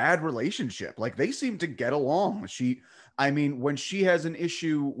have a bad relationship. Like they seem to get along. When she has an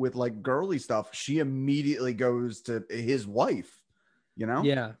issue with like girly stuff, she immediately goes to his wife,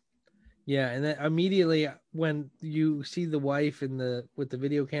 Yeah. Yeah. And then immediately when you see the wife with the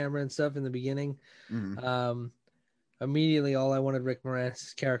video camera and stuff in the beginning, immediately all I wanted Rick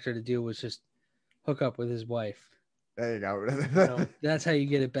Moranis' character to do was just hook up with his wife. There you go. That's how you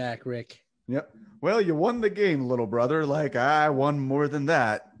get it back, Rick. Yep. Well, you won the game, little brother. Like I won more than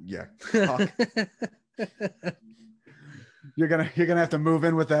that. Yeah. You're gonna have to move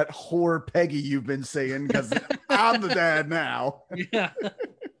in with that whore Peggy you've been saying, because I'm the dad now. Yeah.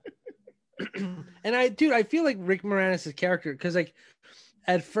 And I feel like Rick Moranis' character, because like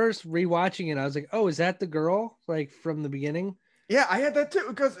at first rewatching it, I was like, oh, is that the girl like from the beginning? Yeah, I had that too,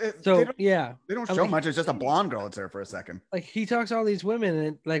 because they don't show much. It's just a blonde girl that's there for a second. Like he talks to all these women,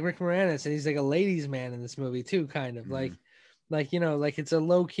 and like Rick Moranis, and he's like a ladies' man in this movie too, kind of like it's a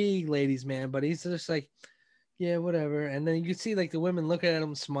low key ladies' man, but he's just like, yeah, whatever. And then you see like the women looking at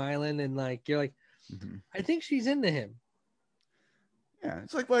him smiling, and like you're like, I think she's into him. Yeah,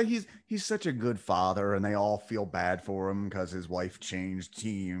 it's like, well, he's such a good father, and they all feel bad for him because his wife changed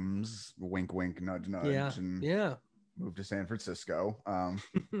teams. Wink, wink, nudge, nudge. Yeah. Moved to San Francisco.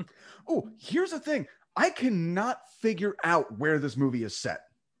 Oh, here's the thing. I cannot figure out where this movie is set.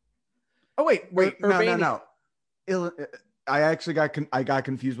 Oh, wait. No. I actually got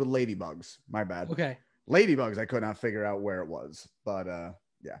confused with Ladybugs. My bad. Okay. Ladybugs, I could not figure out where it was, but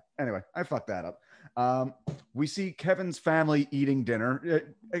yeah. Anyway, I fucked that up. We see Kevin's family eating dinner.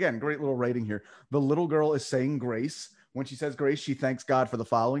 Again, great little rating here. The little girl is saying grace. When she says grace, she thanks God for the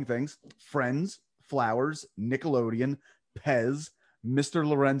following things: Friends, flowers, Nickelodeon, Pez, Mr.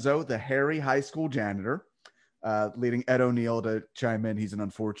 Lorenzo, the hairy high school janitor, leading Ed O'Neill to chime in. He's an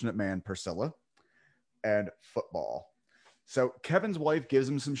unfortunate man, Priscilla, and football. So Kevin's wife gives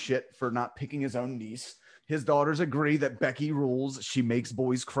him some shit for not picking his own niece. His daughters agree that Becky rules. She makes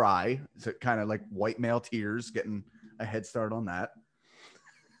boys cry. So kind of like white male tears, getting a head start on that.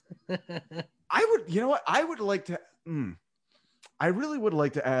 I would, you know what? I would like to, I really would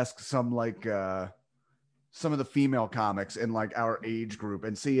like to ask some like, some of the female comics in like our age group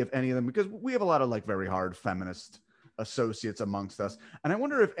and see if any of them, because we have a lot of like very hard feminist associates amongst us, and I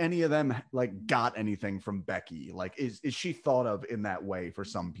wonder if any of them like got anything from Becky. Like, is she thought of in that way for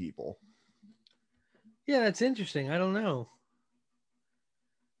some people? Yeah, that's interesting. I don't know.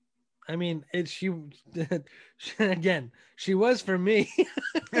 I mean, she again, she was for me.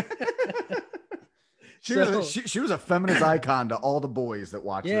 She was a feminist icon to all the boys that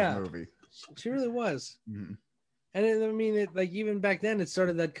watched this movie. She really was. Mm-hmm. And I mean, like even back then, it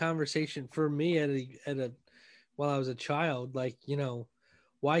started that conversation for me at a while I was a child. Like, you know,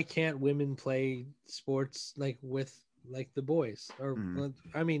 why can't women play sports like with like the boys? Or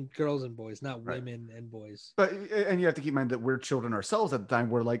I mean, girls and boys, not women and boys. But and you have to keep in mind that we're children ourselves at the time.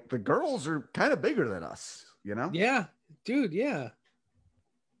 Where like the girls are kind of bigger than us, you know? Yeah, dude. Yeah,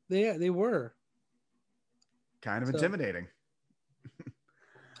 they were kind of intimidating.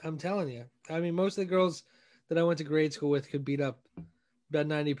 I'm telling you. I mean, most of the girls that I went to grade school with could beat up about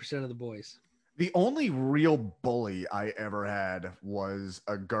 90% of the boys. The only real bully I ever had was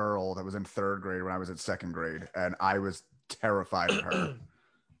a girl that was in 3rd grade when I was in 2nd grade, and I was terrified of her.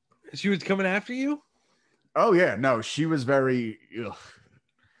 She was coming after you? Oh yeah, no, she was very. Ugh.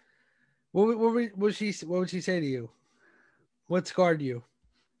 What would she say to you? What scarred you?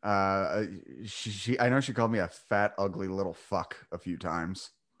 She I know she called me a fat, ugly little fuck a few times.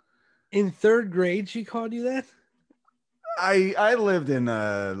 In 3rd grade, she called you that? I lived in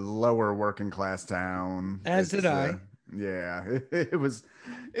a lower working class town. As did I. Yeah, it was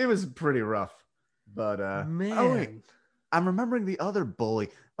pretty rough. But man, oh wait, I'm remembering the other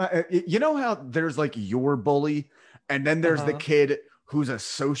bully. You know how there's like your bully, and then there's the kid who's a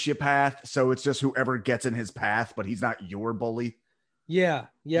sociopath. So it's just whoever gets in his path, but he's not your bully. Yeah.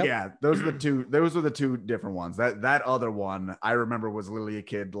 Yep. Yeah. Those were the two different ones. That other one I remember was literally a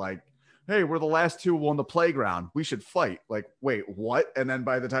kid like, hey, we're the last two on the playground. We should fight. Like, wait, what? And then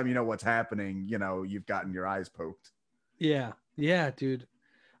by the time you know what's happening, you know, you've gotten your eyes poked. Yeah. Yeah, dude.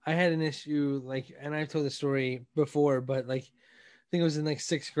 I had an issue, like, and I've told the story before, but like, I think it was in like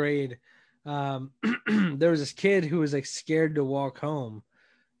 6th grade. There was this kid who was like scared to walk home.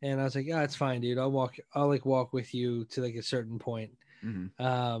 And I was like, yeah, it's fine, dude. I'll walk with you to like a certain point.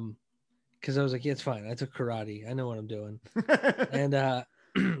 Mm-hmm. Cause I was like, yeah, it's fine. I took karate. I know what I'm doing. And,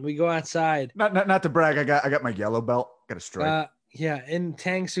 we go outside. Not to brag, I got my yellow belt. Got a stripe. Yeah, in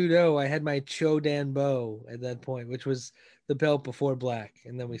Tang Soo Do, I had my Cho Dan Bo at that point, which was the belt before black,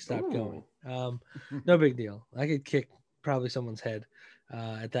 and then we stopped going. No big deal. I could kick probably someone's head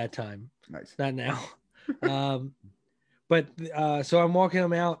at that time. Nice. Not now. But so I'm walking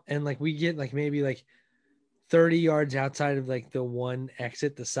them out, and like we get like maybe like 30 yards outside of like the one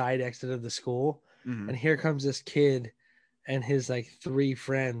exit, the side exit of the school, and here comes this kid and his like 3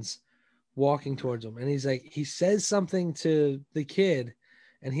 friends walking towards him, and he's like, he says something to the kid,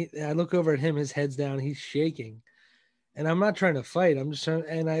 and I look over at him, his head's down, he's shaking, and I'm not trying to fight, I'm just trying,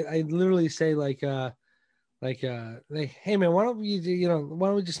 and I literally say like hey man, why don't we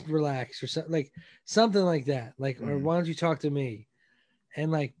just relax or something, like something like that, like, or why don't you talk to me?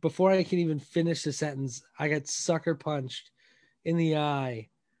 And like before I can even finish the sentence, I got sucker punched in the eye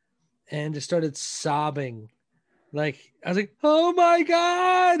and just started sobbing. Like, I was like, oh my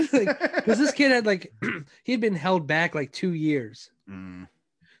God. Because this kid had like, he'd been held back like 2 years.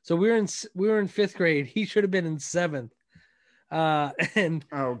 So we were in 5th grade. He should have been in 7th. And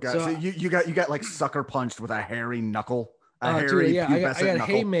oh God. So you got like sucker punched with a hairy knuckle. I got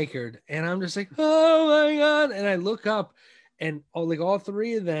haymakered, and I'm just like, oh my God. And I look up, and all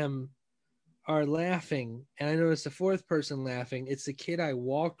 3 of them are laughing. And I noticed the 4th person laughing. It's the kid I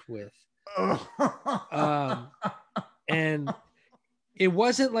walked with. And it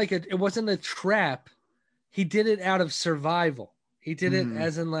wasn't a trap. He did it out of survival. He did it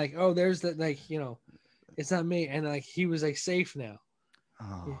as in like, oh, there's the, like, you know, it's not me. And like, he was like safe now.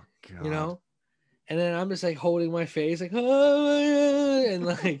 Oh God. You know? And then I'm just like holding my face like, oh my God. And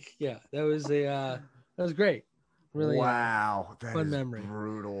like, yeah, that was That was great. Really, Wow, that fun is memory.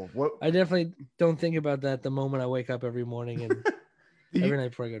 brutal. What I definitely don't think about that the moment I wake up every morning and do every you, night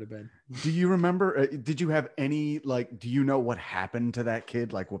before I go to bed. do you remember? Did you have any like? Do you know what happened to that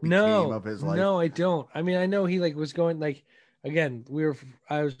kid? Like, what became No, of his life? no, I don't. I mean, I know he like was going like again.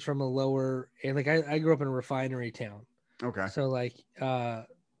 I was from a lower and like I grew up in a refinery town, Okay. so like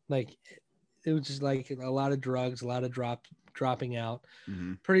it was just like a lot of drugs, a lot of dropping out.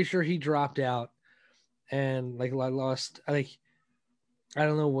 Hmm. Pretty sure he dropped out and like I lost. Like I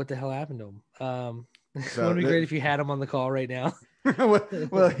don't know what the hell happened to him. So Wouldn't it be great if you had him on the call right now?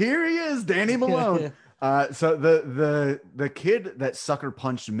 well, here he is, Danny Malone. So the kid that sucker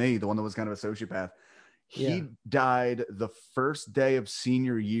punched me, the one that was kind of a sociopath, Yeah. he died the first day of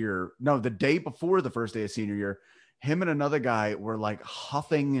senior year. No, the day before the first day of senior year. Him and another guy were like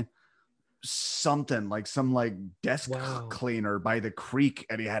huffing something, like some like desk Wow. cleaner by the creek,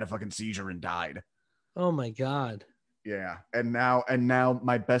 and he had a fucking seizure and died. Oh my God. Yeah, and now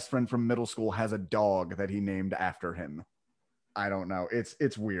my best friend from middle school has a dog that he named after him. I don't know.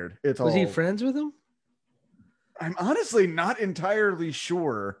 It's weird. It's Was he all. friends with him? I'm honestly not entirely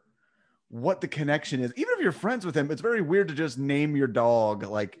sure what the connection is. Even if you're friends with him, it's very weird to just name your dog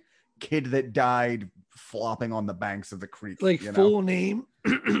like kid that died flopping on the banks of the creek. Like You know. full name?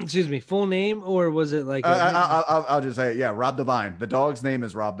 Excuse me, full name, or was it like I'll just say it. Yeah, Rob Devine. The dog's name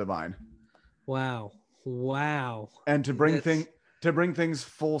is Rob Devine. wow, wow. And That's to bring things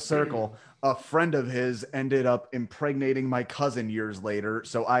full circle, a friend of his ended up impregnating my cousin years later.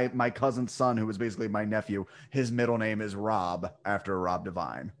 So my cousin's son, who was basically my nephew, his middle name is Rob after Rob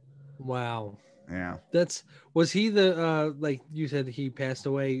Devine. wow. Yeah. That's was he the like you said he passed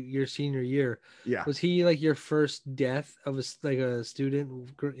away your senior year? Yeah. Was he like your first death of like a student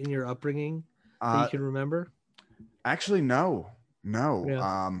in your upbringing that you Uh, can remember? Actually, no, no.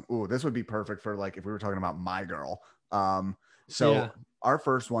 Yeah, Ooh, this would be perfect for like if we were talking about my girl. So yeah. our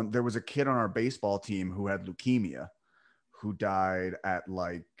first one, there was a kid on our baseball team who had leukemia, who died at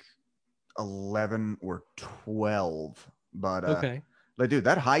like 11 or 12. But Okay. like, dude,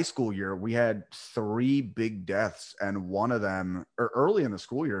 that high school year, we had three big deaths, and one of them, or early in the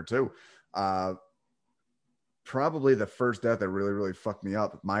school year too. Uh, Probably the first death that really, really fucked me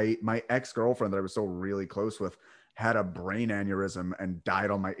up. My ex girlfriend that I was so really close with had a brain aneurysm and died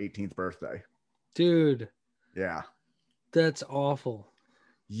on my 18th birthday. Dude, Yeah. that's awful.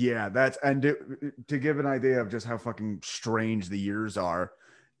 Yeah, to give an idea of just how fucking strange the years are.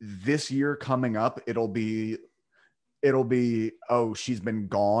 This year coming up, it'll be oh, she's been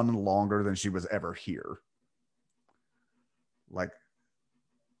gone longer than she was ever here. Like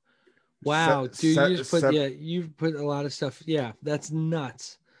Wow, dude, you just put se- yeah, you've put a lot of stuff. Yeah, that's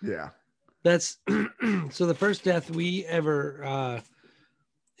nuts. yeah. That's so the first death we ever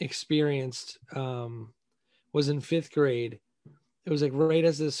experienced was in fifth grade. It was like right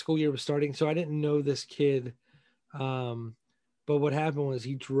as the school year was starting. So I didn't know this kid. Um, but what happened was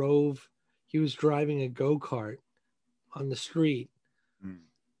he was driving a go-kart on the street Mm.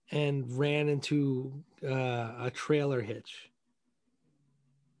 and ran into a trailer hitch.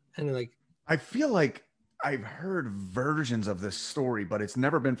 And like, I feel like I've heard versions of this story, but it's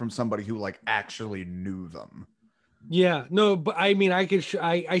never been from somebody who like actually knew them. yeah, no, but I mean,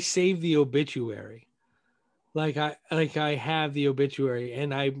 I saved the obituary. Like I have the obituary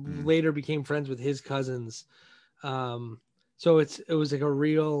and I Mm. later became friends with his cousins. So it was like a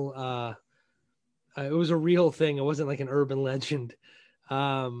real it was a real thing. It wasn't like an urban legend.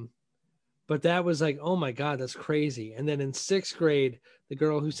 Um, but that was like, oh my God, that's crazy. And then in sixth grade, the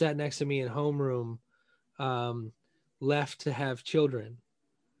girl who sat next to me in homeroom um, left to have children.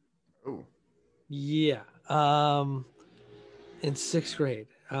 Oh, Yeah. In sixth grade.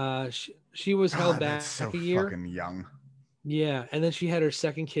 She was held God, that's back so a year. fucking young. Yeah. And then she had her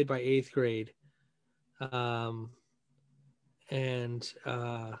second kid by eighth grade. Um, and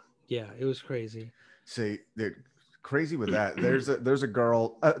yeah, it was crazy. See, crazy with that. There's a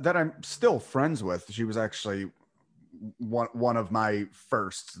girl that I'm still friends with. She was actually one of my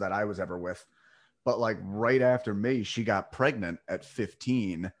firsts that I was ever with. But like right after me, she got pregnant at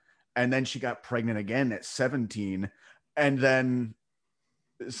 15, and then she got pregnant again at 17, and then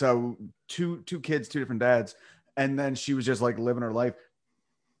so two kids, two different dads, and then she was just like living her life.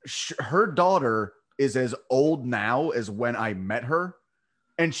 Her daughter is as old now as when I met her,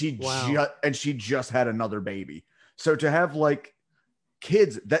 and Wow. she just had another baby. So to have like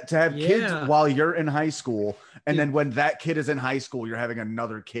to have kids Yeah. while you're in high school, and Dude, then when that kid is in high school, you're having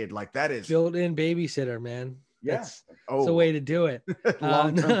another kid, like that is built in babysitter, man. That's Oh, the way to do it.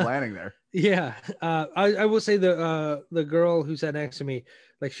 long-term planning there. Yeah. I will say the girl who sat next to me,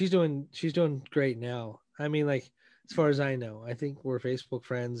 like she's doing great now. I mean, like as far as I know, I think we're Facebook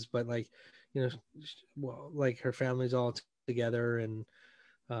friends, but like, you know, well, like her family's all together, and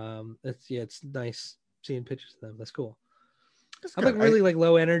it's nice seeing pictures of them. That's cool. That's I'm good. like really like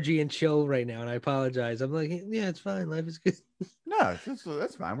low energy and chill right now, and I apologize. I'm like, yeah, it's fine. Life is good. No,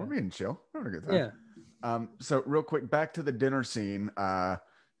 that's fine. We're being chill. We're having a good time. Yeah. So real quick, back to the dinner scene.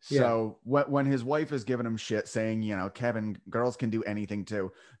 Yeah. When his wife is giving him shit, saying, Kevin, girls can do anything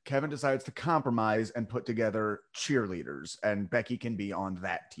too. Kevin decides to compromise and put together cheerleaders, and Becky can be on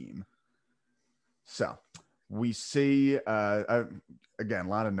that team. So we see, again, a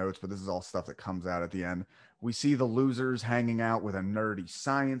lot of notes, but this is all stuff that comes out at the end. We see the losers hanging out with a nerdy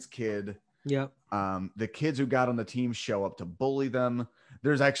science kid. Yep. The kids who got on the team show up to bully them.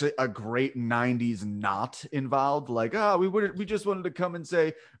 There's actually a great 90s knot involved. Like, we just wanted to come and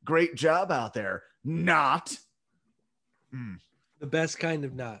say, great job out there. Not. The best kind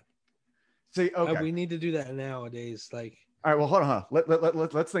of not. See, okay. We need to do that nowadays. Like, all right, well, hold on.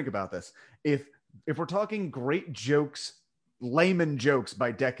 Let's think about this. If we're talking great jokes, layman jokes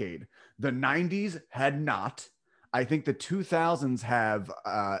by decade, the 90s had not. I think the 2000s have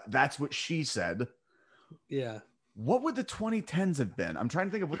That's What She Said. Yeah. What would the 2010s have been? I'm trying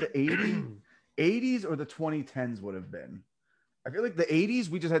to think of what the 80s or the 2010s would have been. I feel like the 80s,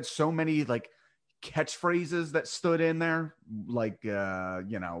 we just had so many like catchphrases that stood in there. Like,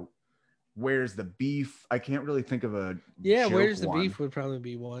 where's the beef? I can't really think of a where's the one. beef would probably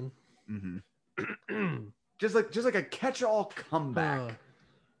be one. Mm-hmm. just like a catch-all comeback.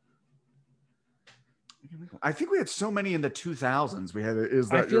 I think we had so many in the 2000s. We had, is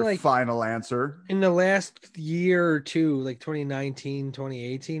that your like final answer? In the last year or two, like 2019,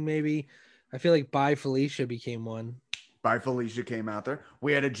 2018, maybe, I feel like Bye Felicia became one. Bye Felicia came out there.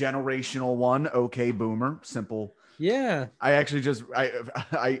 We had a generational one. Okay, Boomer. Simple. Yeah. I actually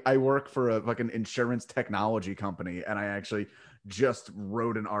I work for a fucking insurance technology company, and I actually just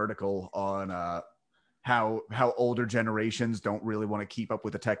wrote an article on how older generations don't really want to keep up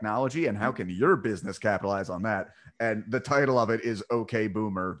with the technology, and how can your business capitalize on that. And the title of it is Okay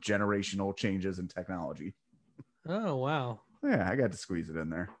Boomer, Generational Changes in Technology. Oh, wow. Yeah, I got to squeeze it in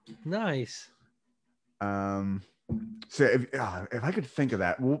there. Nice. So if I could think of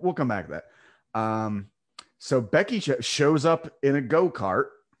that, we'll come back to that. So Becky shows up in a go-kart.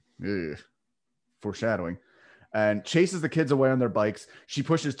 Ugh, foreshadowing. And chases the kids away on their bikes. She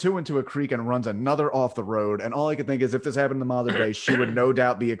pushes two into a creek and runs another off the road. And all I could think is, if this happened in the modern day, she would no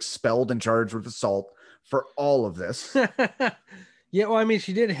doubt be expelled and charged with assault for all of this. Yeah, well, I mean,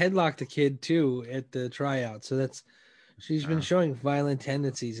 she did headlock the kid too at the tryout. So she's been showing violent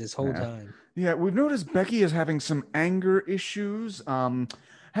tendencies this whole time. Yeah, we've noticed Becky is having some anger issues.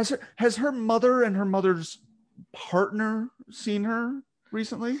 Has her mother and her mother's partner seen her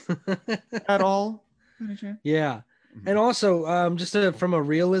recently at all? Yeah. And also, just from a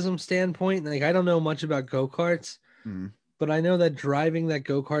realism standpoint, like, I don't know much about go-karts, but I know that driving that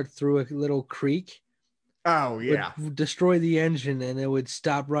go-kart through a little creek would destroy the engine, and it would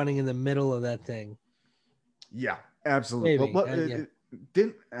stop running in the middle of that thing. Yeah, absolutely. Maybe.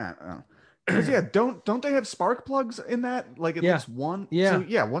 Because don't they have spark plugs in that? Like at least one? Yeah. So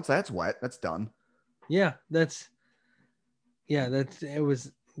yeah, once that's wet, that's done. Yeah,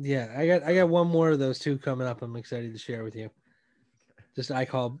 I got one more of those two coming up. I'm excited to share with you. Just I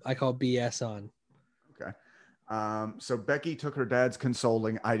call BS on. Okay. So Becky took her dad's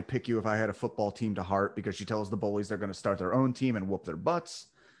consoling "I'd pick you if I had a football team" to heart, because she tells the bullies they're going to start their own team and whoop their butts.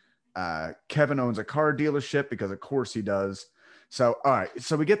 Kevin owns a car dealership, because of course he does. So, all right.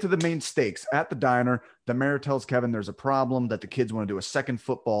 So we get to the main stakes at the diner. The mayor tells Kevin there's a problem, that the kids want to do a second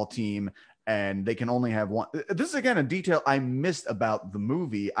football team, and they can only have one. This is, again, a detail I missed about the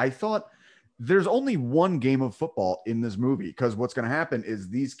movie. I thought there's only one game of football in this movie, because what's going to happen is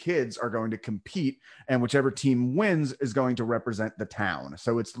these kids are going to compete, and whichever team wins is going to represent the town.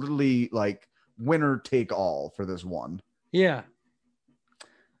 So it's literally like winner take all for this one. Yeah.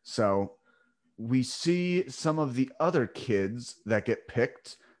 So we see some of the other kids that get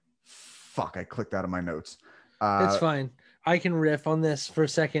picked. Fuck, I clicked out of my notes. It's fine. I can riff on this for a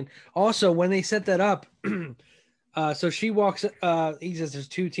second. Also, when they set that up, so she walks, he says there's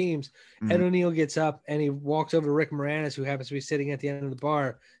two teams. Ed O'Neill gets up and he walks over to Rick Moranis, who happens to be sitting at the end of the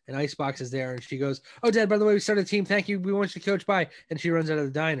bar, and Icebox is there. And she goes, "Oh, Dad, by the way, we started a team. Thank you. We want you to coach. Bye." And she runs out of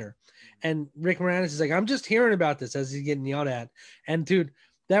the diner. And Rick Moranis is like, "I'm just hearing about this," as he's getting yelled at. And dude,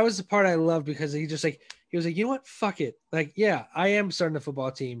 that was the part I loved, because he was like, "You know what? Fuck it. Like, yeah, I am starting a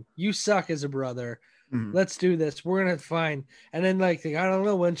football team. You suck as a brother. Let's do this. We're gonna find. And then like I don't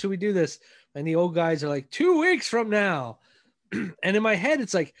know, when should we do this? And the old guys are like 2 weeks from now. And in my head,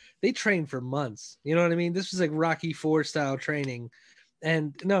 it's like they trained for months. You know what I mean? This was like Rocky IV style training.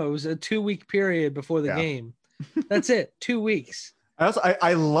 And no, it was a 2-week period before the Yeah. game. That's it. 2 weeks.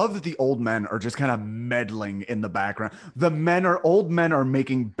 I love that the old men are just kind of meddling in the background. Old men are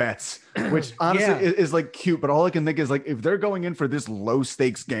making bets, which honestly is like cute, but all I can think is like if they're going in for this low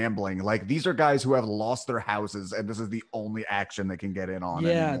stakes gambling, like these are guys who have lost their houses and this is the only action they can get in on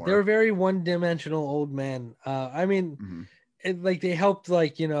anymore. They're very one-dimensional old men. I mean, like they helped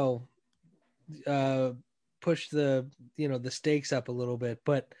like, push the, the stakes up a little bit,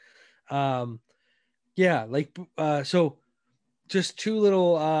 but so just two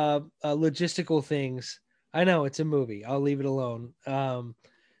little logistical things. I know it's a movie. I'll leave it alone.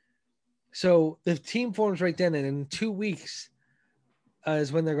 So the team forms right then, and in 2 weeks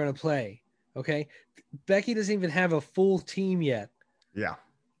is when they're going to play. Okay. Becky doesn't even have a full team yet. Yeah.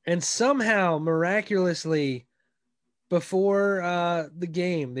 And somehow, miraculously, before the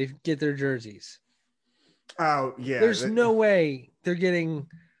game, they get their jerseys. Oh, yeah. There's no way they're getting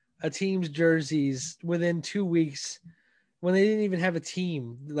a team's jerseys within 2 weeks when they didn't even have a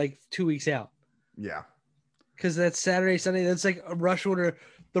team like 2 weeks out. Yeah. Because that's Saturday, Sunday. That's like a rush order.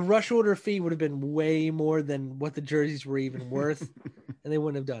 The rush order fee would have been way more than what the jerseys were even worth, and they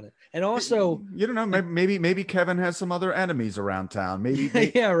wouldn't have done it. And also, you don't know, maybe Kevin has some other enemies around town.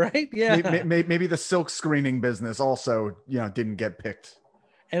 Maybe yeah, right, yeah. Maybe the silk screening business also, didn't get picked.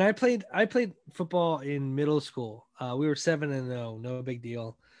 And I played football in middle school. We were 7-0, no big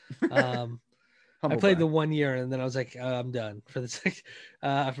deal. I played the 1 year, and then I was like, I'm done for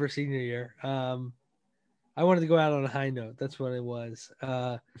for senior year. I wanted to go out on a high note. That's what it was.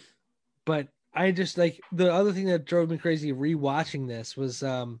 But I just like the other thing that drove me crazy rewatching this was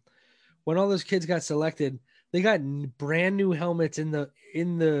when all those kids got selected, they got brand new helmets in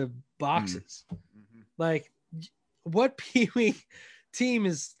the boxes. Mm-hmm. Like, what Pee Wee team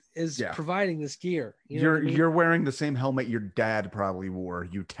is providing this gear? You're wearing the same helmet your dad probably wore,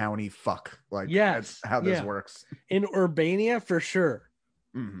 you towny fuck. Like, that's how this works. In Urbania, for sure.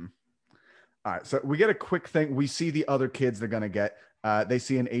 Mm-hmm. All right, so we get a quick thing. We see the other kids they're gonna get. They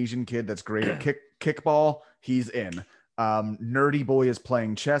see an Asian kid that's great at kickball. He's in. Nerdy boy is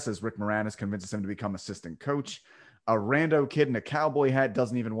playing chess as Rick Moranis convinces him to become assistant coach. A rando kid in a cowboy hat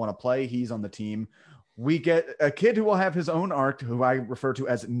doesn't even want to play. He's on the team. We get a kid who will have his own arc, who I refer to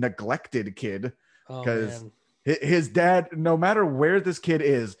as neglected kid, because his dad, no matter where this kid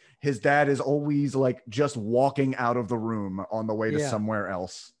is, his dad is always like just walking out of the room on the way to somewhere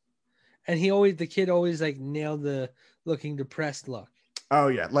else. And the kid always like nailed the looking depressed look. Oh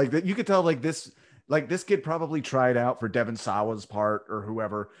yeah. Like that. You could tell this kid probably tried out for Devon Sawa's part or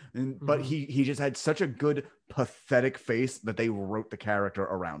whoever, but he just had such a good pathetic face that they wrote the character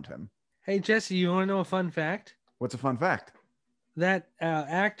around him. Hey Jesse, you want to know a fun fact? What's a fun fact? That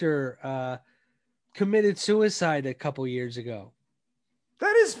actor committed suicide a couple years ago.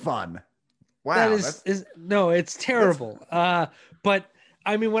 That is fun. Wow. It's terrible. But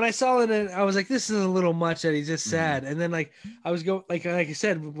I mean, when I saw it, I was like, this is a little much that he's just sad. And then like, I was like I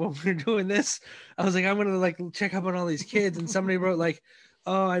said, when we were doing this, I was like, I'm going to like check up on all these kids. And somebody wrote like,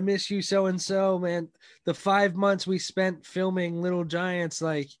 oh, I miss you. So-and-so, man, the 5 months we spent filming Little Giants,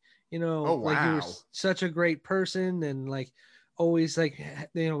 like, like you were such a great person. And like, always like,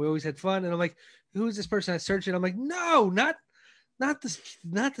 we always had fun. And I'm like, who is this person? I searched it. I'm like, no, not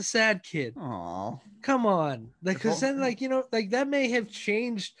the sad kid. Aww. Come on. Because then like that may have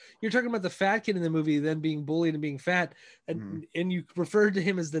changed. You're talking about the fat kid in the movie then being bullied and being fat, and you referred to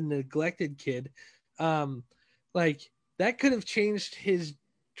him as the neglected kid. Like that could have changed his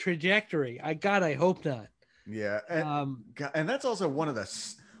trajectory. I hope not. Yeah. And that's also one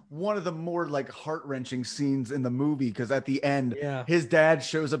of the more like heart-wrenching scenes in the movie, because at the end his dad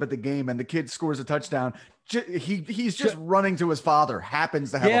shows up at the game and the kid scores a touchdown. He's just running to his father,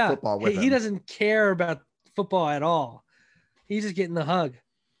 happens to have a football with him. He doesn't care about football at all. He's just getting the hug,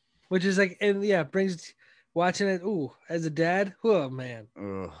 which is like, and brings watching it. Ooh, as a dad, oh man.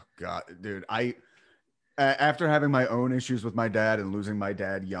 Oh God, dude. After having my own issues with my dad and losing my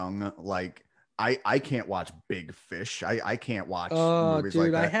dad young, like I can't watch Big Fish. I can't watch movies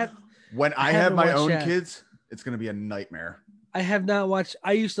like that. When I have my own kids, it's going to be a nightmare. I have not watched.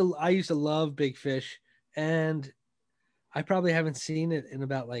 I used to love Big Fish, and I probably haven't seen it in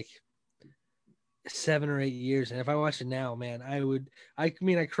about like 7 or 8 years. And if I watched it now, man, I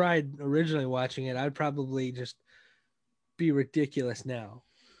cried originally watching it. I'd probably just be ridiculous now.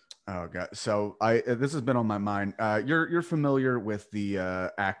 Oh god. So this has been on my mind. You're familiar with the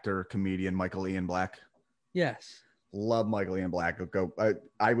actor comedian Michael Ian Black? Yes. Love Michael Ian Black.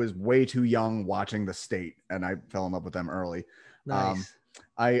 I was way too young watching The State, and I fell in love with them early. Um, Nice.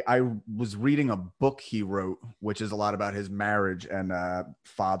 I was reading a book he wrote, which is a lot about his marriage and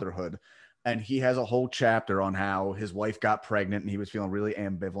fatherhood. And he has a whole chapter on how his wife got pregnant and he was feeling really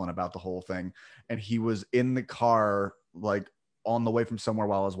ambivalent about the whole thing. And he was in the car, like on the way from somewhere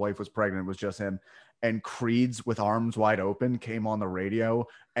while his wife was pregnant. It was just him. And Creed's With Arms Wide Open came on the radio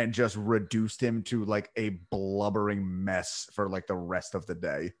and just reduced him to like a blubbering mess for like the rest of the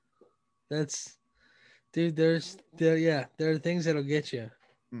day. That's, dude. Yeah, there are things that'll get you.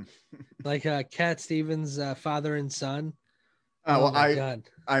 Like Cat Stevens' father and son. Oh, Oh my god.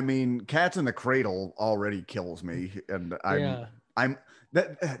 I mean, Cats in the Cradle already kills me, and Yeah. I'm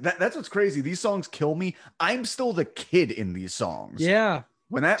that's what's crazy. These songs kill me. I'm still the kid in these songs. Yeah.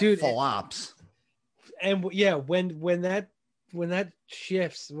 When that Dude, flops, and yeah, when that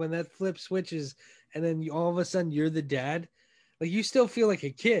shifts, when that flip switches, and then all of a sudden you're the dad, like you still feel like a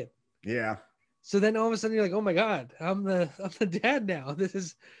kid. yeah. So then all of a sudden you're like, oh my god, I'm the dad now. This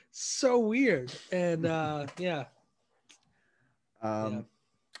is so weird. And yeah. Yeah.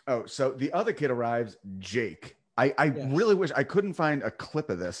 Oh, so the other kid arrives, Jake. I Yes. really wish I couldn't find a clip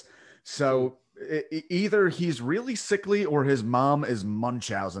of this. So either he's really sickly or his mom is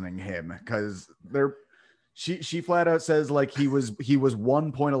Munchausening him because she flat out says like he was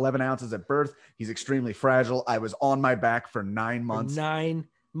 1.11 ounces at birth. He's extremely fragile. I was on my back for 9 months. 9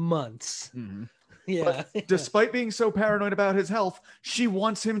 months. Mm-hmm. Yeah. But despite being so paranoid about his health, she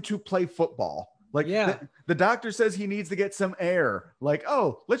wants him to play football. Like the doctor says he needs to get some air. Like,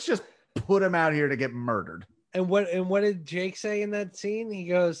 oh, let's just put him out here to get murdered. And what did Jake say in that scene? He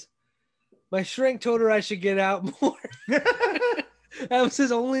goes, "My shrink told her I should get out more." That was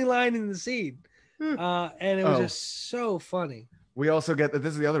his only line in the scene. And it was just so funny. We also get that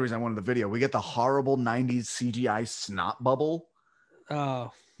this is the other reason I wanted the video. We get the horrible 90s CGI snot bubble.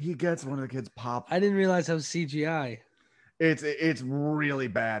 Oh. He gets one of the kids pop. I didn't realize that was CGI. It's really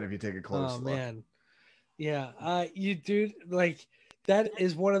bad if you take a close look. Man. Yeah. You dude, like that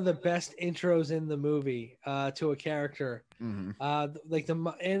is one of the best intros in the movie to a character. Mm-hmm.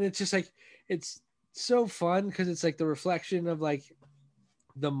 And it's just like it's so fun because it's like the reflection of like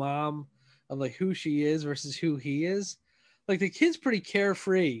the mom of like who she is versus who he is. Like the kid's pretty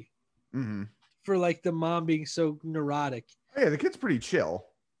carefree for like the mom being so neurotic. Oh, yeah, the kid's pretty chill.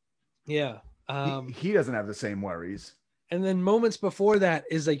 Yeah. He doesn't have the same worries. And then moments before that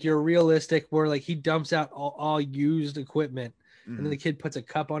is like your realistic where like he dumps out all used equipment and then the kid puts a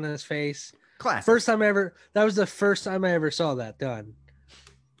cup on his face. Classic. That was the first time I ever saw that done.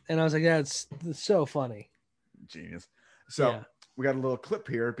 And I was like, that's so funny. Genius. So we got a little clip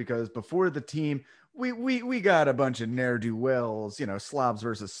here because before the team, we got a bunch of ne'er-do-wells, slobs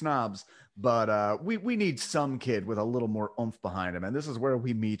versus snobs, but we need some kid with a little more oomph behind him. And this is where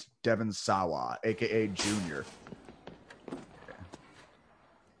we meet Devon Sawa, aka Junior.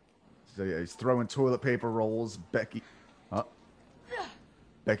 So yeah, he's throwing toilet paper rolls.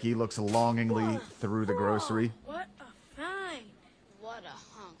 Becky looks longingly through the grocery. What a find. What a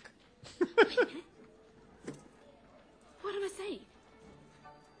hunk. Wait a minute. What am I saying?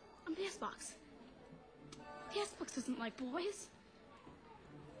 I'm the S-Box. The S-Box doesn't like boys.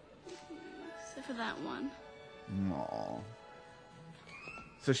 Except for that one. Aww.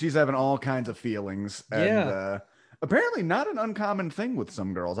 So she's having all kinds of feelings. And, apparently not an uncommon thing with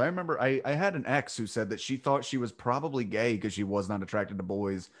some girls. I remember I had an ex who said that she thought she was probably gay because she was not attracted to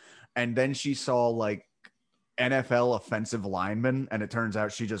boys. And then she saw like NFL offensive linemen, and it turns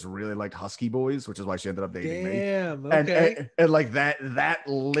out she just really liked husky boys, which is why she ended up dating me. Okay. And like that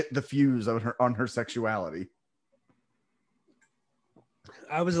lit the fuse on her sexuality.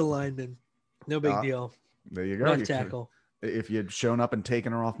 I was a lineman. No big deal. There you go. Left tackle. If you'd shown up and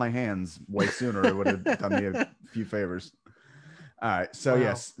taken her off my hands way sooner, it would have done me a few favors. All right. So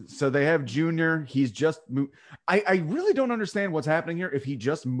yes. So they have Junior. He's just moved. I really don't understand what's happening here. If he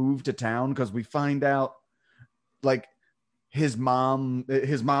just moved to town, because we find out like his mom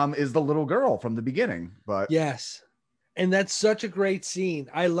is the little girl from the beginning, but yes. And that's such a great scene.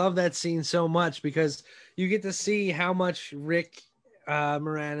 I love that scene so much because you get to see how much Rick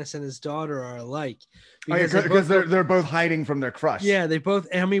Moranis and his daughter are alike because they're both hiding from their crush. Yeah, they both.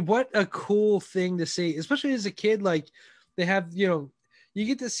 I mean, what a cool thing to see, especially as a kid. Like they have, you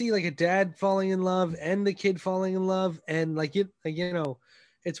get to see like a dad falling in love and the kid falling in love, and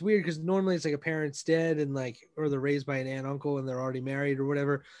it's weird because normally it's like a parent's dead and or they're raised by an aunt, uncle, and they're already married or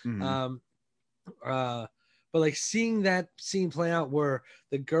whatever. But like seeing that scene play out where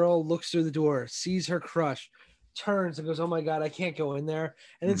the girl looks through the door, sees her crush, turns and goes, "Oh my God, I can't go in there."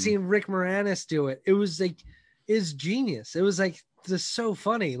 And then seeing Rick Moranis do it, it was like, is genius. It was like just so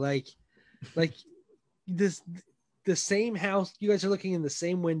funny. Like this, the same house, you guys are looking in the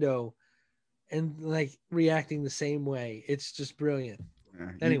same window and like reacting the same way. It's just brilliant.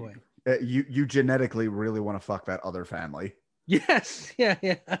 Yeah, Anyway. You genetically really want to fuck that other family. Yes. Yeah.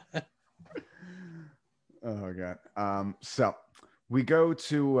 Oh God. So we go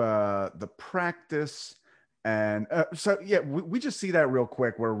to the practice, and we just see that real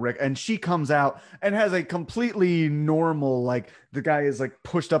quick where Rick and she comes out and has a completely normal, like the guy is like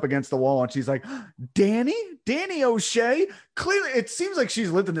pushed up against the wall and she's like, Danny O'Shea. Clearly it seems like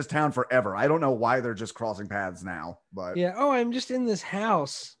she's lived in this town forever. I don't know why they're just crossing paths now, but yeah. Oh, I'm just in this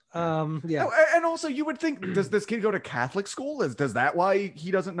house. Yeah. Oh, and also you would think, does this kid go to Catholic school? Does that why he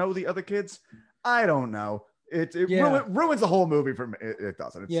doesn't know the other kids? I don't know. It ruins the whole movie for me. It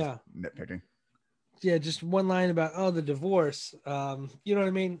doesn't. It's just nitpicking. Yeah, just one line about the divorce. You know what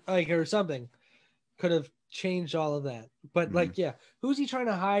I mean? Like, or something could have changed all of that. But like, yeah, who's he trying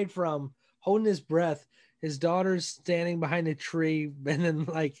to hide from? Holding his breath. His daughter's standing behind a tree and then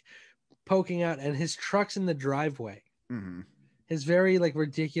like poking out, and his truck's in the driveway. Mm-hmm. His very like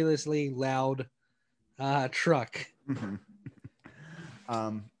ridiculously loud truck. Mm-hmm.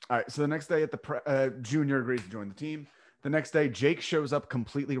 All right. So the next day at the Junior agrees to join the team. The next day, Jake shows up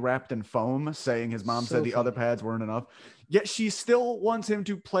completely wrapped in foam, saying his mom said the other pads weren't enough. Yet she still wants him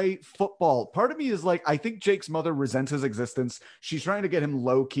to play football. Part of me is like, I think Jake's mother resents his existence. She's trying to get him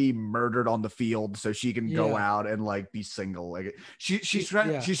low key murdered on the field so she can go out and like be single. Like she's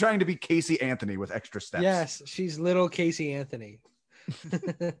trying to be Casey Anthony with extra steps. Yes, she's little Casey Anthony.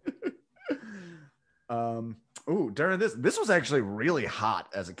 During this was actually really hot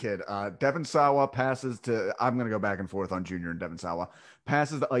as a kid. Devon Sawa passes to, I'm going to go back and forth on Junior and Devon Sawa,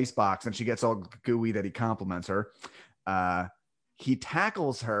 passes the ice box and she gets all gooey that he compliments her. He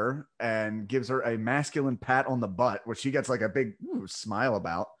tackles her and gives her a masculine pat on the butt, which she gets like a big smile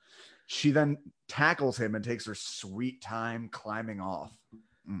about. She then tackles him and takes her sweet time climbing off.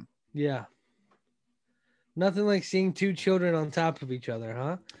 Yeah. Nothing like seeing two children on top of each other,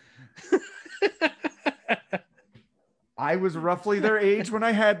 huh? I was roughly their age when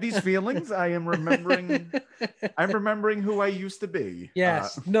I had these feelings. I'm remembering who I used to be.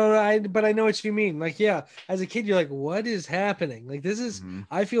 Yes. But I know what you mean. Like, yeah, as a kid, you're like, what is happening? Like, this is,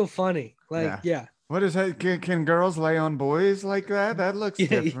 I feel funny. Like, yeah. What is that? Can girls lay on boys like that? That looks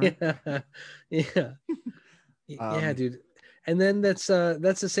different. Yeah, dude. And then that's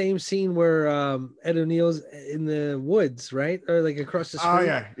the same scene where Ed O'Neill's in the woods, right? Or like across the street.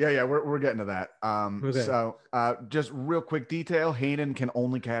 Oh yeah. We're getting to that. Okay. So just real quick detail: Hayden can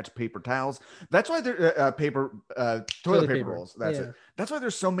only catch paper towels. That's why they're toilet paper rolls. That's it. That's why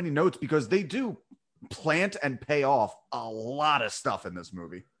there's so many notes, because they do plant and pay off a lot of stuff in this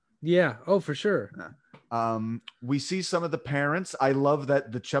movie. Yeah. Oh, for sure. We see some of the parents. I love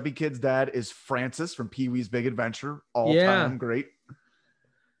that the chubby kid's dad is Francis from Pee-wee's Big Adventure. All time great.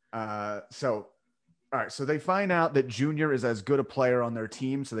 So they find out that Junior is as good a player on their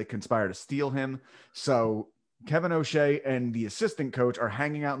team, so they conspire to steal him. So Kevin O'Shea and the assistant coach are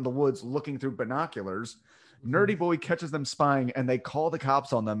hanging out in the woods looking through binoculars. Nerdy Boy catches them spying, and they call the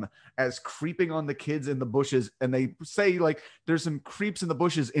cops on them as creeping on the kids in the bushes. And they say like there's some creeps in the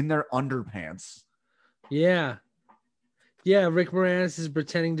bushes in their underpants. Yeah. Rick Moranis is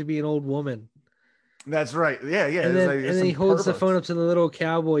pretending to be an old woman. That's right. Yeah. And then he holds the phone up to the little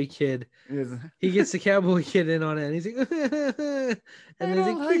cowboy kid. He gets the cowboy kid in on it, and he's like, and he's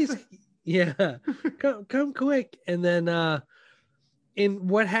like, please, come quick. And then in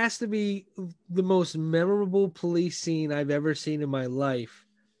what has to be the most memorable police scene I've ever seen in my life,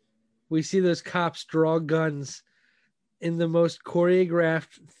 we see those cops draw guns in the most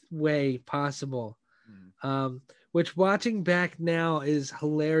choreographed way possible. Which watching back now is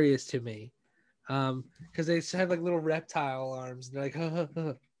hilarious to me, because they have like little reptile arms. And they're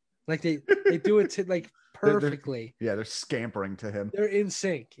like, like they do it to like perfectly. They're scampering to him. They're in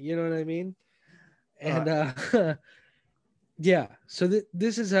sync. You know what I mean? And yeah. So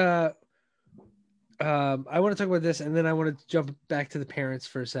this is I want to talk about this, and then I want to jump back to the parents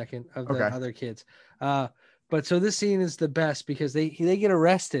for a second of the other kids. But so this scene is the best because they get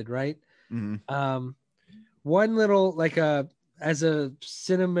arrested, right? Mm-hmm. One little like as a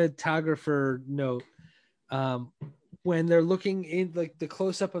cinematographer note, when they're looking in like the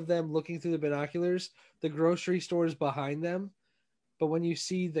close up of them looking through the binoculars, the grocery store is behind them, but when you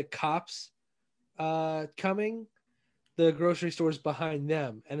see the cops coming, the grocery store's behind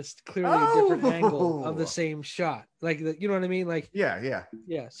them, and it's clearly a different angle of the same shot. Like, you know what I mean? Like, yeah.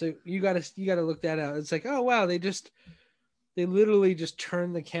 So you gotta look that out. It's like, oh wow, they literally just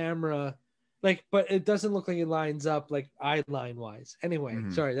turn the camera, like, but it doesn't look like it lines up like eye line wise. Anyway,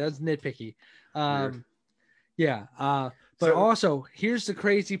 sorry, that's nitpicky. Yeah. But also, here's the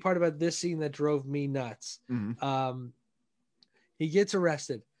crazy part about this scene that drove me nuts. He gets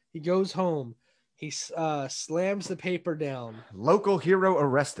arrested. He goes home. He slams the paper down. Local hero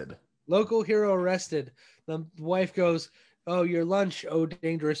arrested. The wife goes, "Oh, your lunch, oh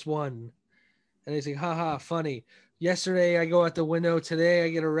dangerous one." And he's like, haha, funny. Yesterday I go out the window. Today I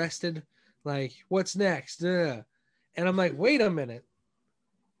get arrested. Like, what's next? Ugh. And I'm like, wait a minute.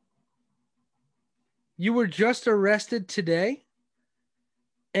 You were just arrested today?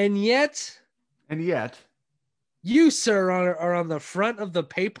 And yet you, sir, are on the front of the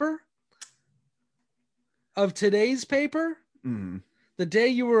paper? Of today's paper? The day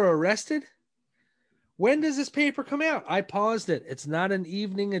you were arrested? When does this paper come out? I paused it. It's not an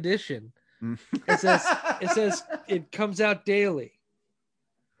evening edition. It says it comes out daily.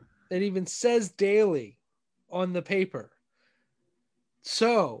 It even says daily on the paper.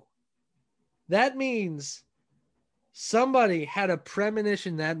 So that means somebody had a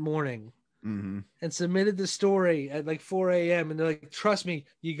premonition that morning and submitted the story at like 4 a.m. and they're like, trust me,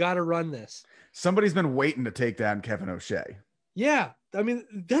 you got to run this. Somebody's been waiting to take down Kevin O'Shea. Yeah. I mean,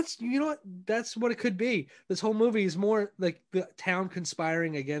 that's what it could be. This whole movie is more like the town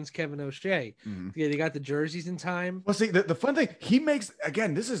conspiring against Kevin O'Shea. Yeah, they got the jerseys in time. Well, see, the fun thing, he makes,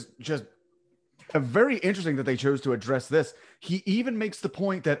 again, this is just a very interesting that they chose to address this. He even makes the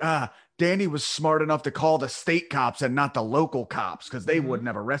point that Danny was smart enough to call the state cops and not the local cops because they wouldn't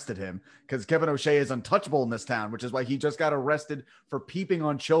have arrested him because Kevin O'Shea is untouchable in this town, which is why he just got arrested for peeping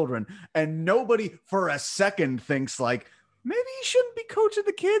on children. And nobody for a second thinks like, maybe he shouldn't be coaching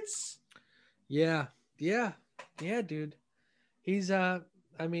the kids. Yeah, dude. He's I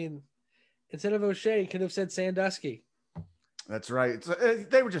mean, instead of O'Shea, he could have said Sandusky. That's right.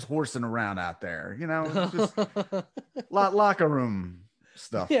 They were just horsing around out there, you know, just locker room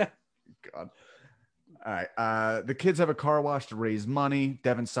stuff. Yeah. God. All right. The kids have a car wash to raise money.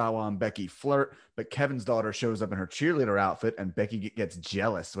 Devin Sawa and Becky flirt, but Kevin's daughter shows up in her cheerleader outfit, and Becky gets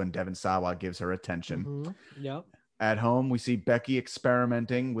jealous when Devin Sawa gives her attention. Yep. At home, we see Becky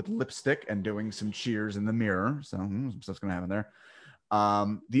experimenting with lipstick and doing some cheers in the mirror. So some stuff's going to happen there.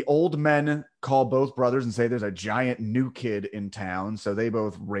 The old men call both brothers and say there's a giant new kid in town. So they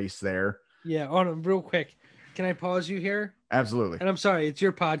both race there. Yeah. On real quick. Can I pause you here? Absolutely. And I'm sorry, it's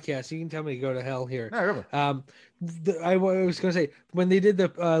your podcast. You can tell me to go to hell here. No, go I was going to say, when they did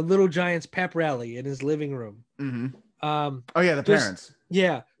the Little Giants pep rally in his living room. Oh yeah. The parents.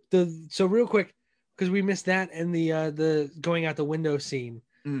 Yeah. So real quick, because we missed that and the going out the window scene.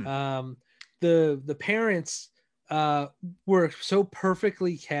 The parents were so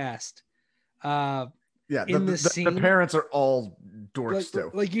perfectly cast. The parents are all dorks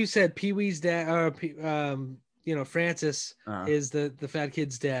too. Like you said, Pee Wee's dad, Francis is the fat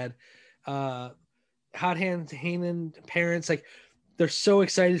kid's dad. Hot Hand Hanan parents, like they're so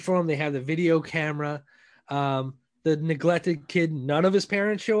excited for him. They have the video camera. The neglected kid, none of his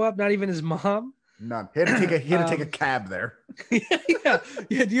parents show up, not even his mom. None. He had to take a cab there. Yeah.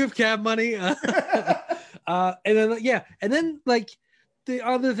 Do you have cab money? And then like the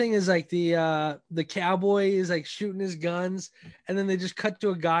other thing is like the cowboy is like shooting his guns, and then they just cut to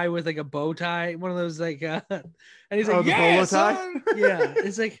a guy with like a bow tie, one of those like, and he's like, "Yeah, son!" Yeah,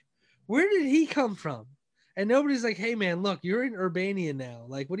 it's like, where did he come from? And nobody's like, "Hey man, look, you're in Urbania now.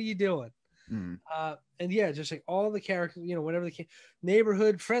 Like, what are you doing?" And yeah, just like all the characters, whatever the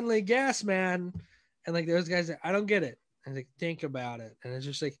neighborhood friendly gas man, and like those guys, I don't get it. And like think about it, and it's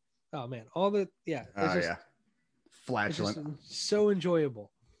just like, oh man, all the flatulent, so enjoyable.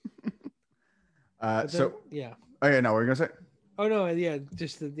 Oh yeah, no, what were you gonna say? Oh no, yeah,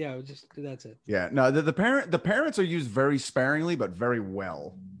 just that's it. Yeah, no, the parents are used very sparingly, but very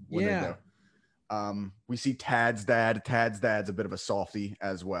well. When they do. We see Tad's dad. Tad's dad's a bit of a softie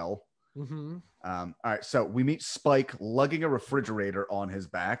as well. All right, so we meet Spike lugging a refrigerator on his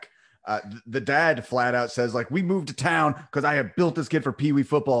back. The dad flat out says, like, we moved to town because I have built this kid for Pee Wee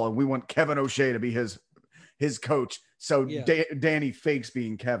football, and we want Kevin O'Shea to be his coach. So Danny fakes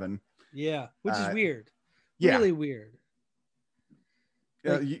being Kevin. Yeah, which is weird. Really weird.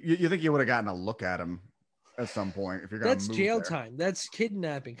 Like, you think you would have gotten a look at him at some point if you're going to move That's jail time. That's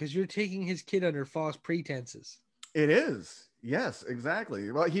kidnapping because you're taking his kid under false pretenses. It is. Yes,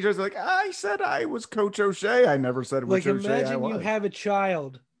 exactly. Well, he just like, I said I was Coach O'Shea. I never said which O'Shea I was. Imagine you have a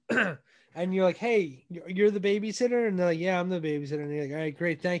child and you're like, hey, you're the babysitter, and they're like, yeah, I'm the babysitter, and you're like, all right,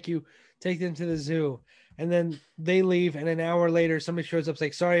 great, thank you, take them to the zoo. And then they leave, and an hour later somebody shows up,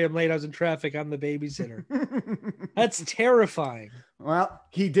 like, sorry, I'm late, I was in traffic, I'm the babysitter. That's terrifying. Well,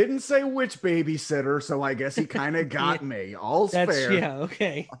 he didn't say which babysitter, so I guess he kind of got me. All's fair. Yeah,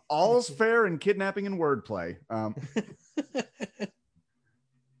 okay. All's fair in kidnapping and wordplay.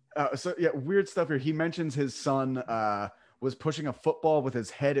 So yeah, weird stuff here. He mentions his son was pushing a football with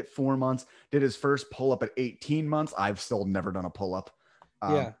his head at 4 months, did his first pull-up at 18 months. I've still never done a pull-up.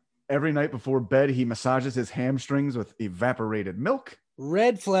 Yeah. Every night before bed, he massages his hamstrings with evaporated milk.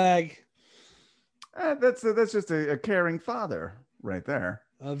 Red flag. That's just a caring father right there.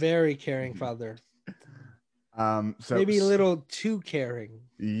 A very caring father. So maybe a little too caring.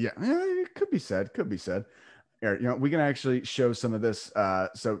 Yeah, it could be said. Could be said. Here, we can actually show some of this.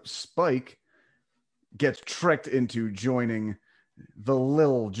 So Spike gets tricked into joining the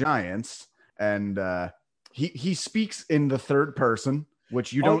Little Giants, and he speaks in the third person,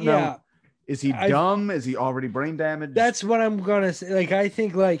 which you don't know. Is he dumb? Is he already brain damaged? That's what I'm gonna say. Like, I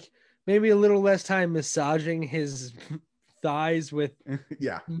think like maybe a little less time massaging his thighs with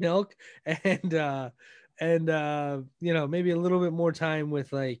milk, and maybe a little bit more time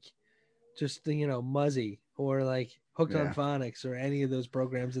with like just Muzzy or like Hooked on Phonics or any of those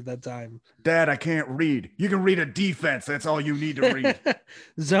programs at that time. Dad, I can't read. You can read a defense. That's all you need to read.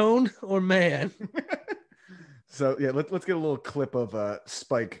 Zone or man. So yeah, let's get a little clip of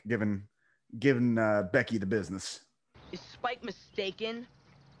Spike giving Becky the business. Is Spike mistaken?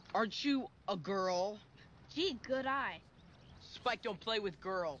 Aren't you a girl? Gee, good eye. Spike don't play with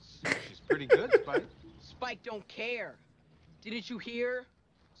girls. She's pretty good, Spike. Spike don't care. Didn't you hear?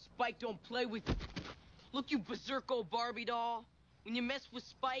 Spike don't play with... Look, you berserko Barbie doll. When you mess with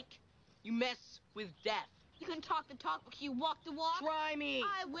Spike, you mess with death. You can talk the talk, but you walk the walk? Try me.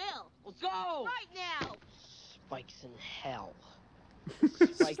 I will. Let's go. Right now. Spike's in hell.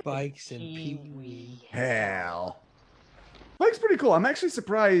 Spike's in Pee-wee. Hell. Spike's pretty cool. I'm actually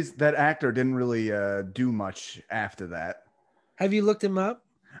surprised that actor didn't really do much after that. Have you looked him up?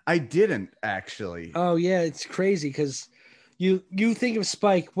 I didn't actually. Oh yeah, it's crazy because you think of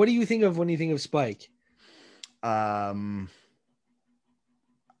Spike. What do you think of when you think of Spike? I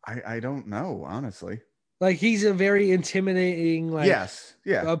don't know, honestly. Like, he's a very intimidating, like,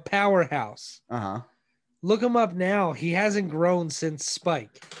 a powerhouse. Look him up now. He hasn't grown since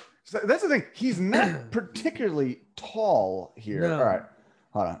Spike. So that's the thing. He's not particularly tall here. No. All right,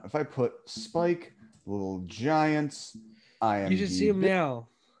 hold on. If I put Spike, Little Giants, you should see him now.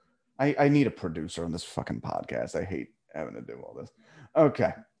 I need a producer on this fucking podcast. I hate having to do all this.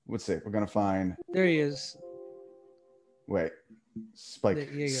 Okay, let's see. We're gonna find. There he is. Wait, Spike.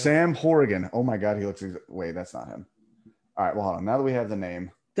 Sam Horrigan. Oh my God, he looks. Wait, that's not him. All right, well, hold on. Now that we have the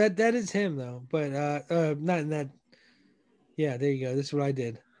name, that is him though, but not in that. Yeah, there you go. This is what I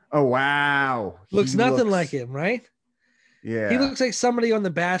did. Oh wow, looks nothing like him, right? Yeah, he looks like somebody on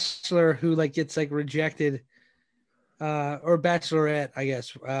The Bachelor who like gets like rejected, or Bachelorette, I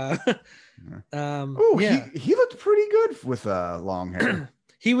guess. He looked pretty good with long hair.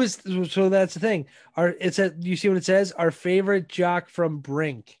 He was, so that's the thing. You see what it says? Our favorite jock from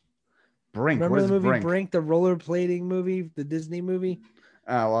Brink. Remember the movie Brink, the rollerblading movie, the Disney movie?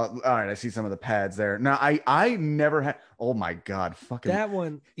 Oh, well, all right. I see some of the pads there. Now, I never had. Oh my God, fucking that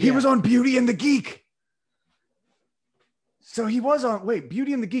one. Yeah. He was on Beauty and the Geek. So he was on. Wait,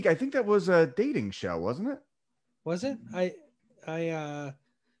 Beauty and the Geek. I think that was a dating show, wasn't it? Was it?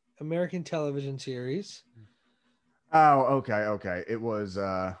 American television series. Oh, okay. It was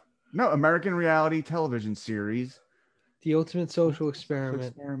no, American reality television series. The Ultimate Social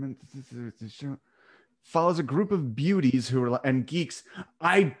Experiment. Follows a group of beauties who are and geeks.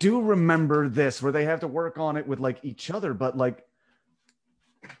 I do remember this where they have to work on it with like each other, but like,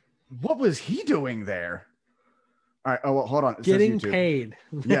 what was he doing there? All right. Oh, well, hold on. It Getting paid.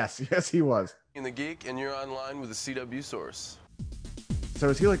 Yes, he was. In the Geek, and you're online with a CW source. So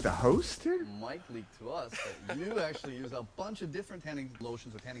is he like the host here? Mike leaked to us that you actually use a bunch of different tanning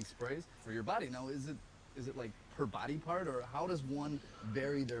lotions or tanning sprays for your body. Now, is it like per body part, or how does one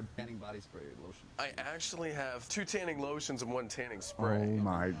vary their tanning body spray lotion? I actually have 2 tanning lotions and 1 tanning spray. Oh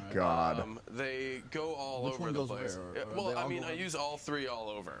my God. They go all Which over one the goes place. where? Well, I mean, I use all 3 all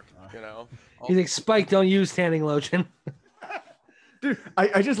over, you know? You think Spike don't use tanning lotion? Dude,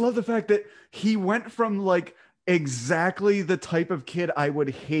 I just love the fact that he went from like exactly the type of kid I would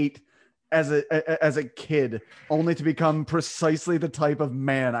hate as a kid, only to become precisely the type of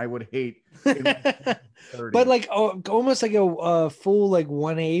man I would hate. But like almost like a full like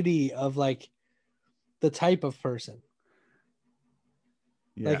 180 of like the type of person.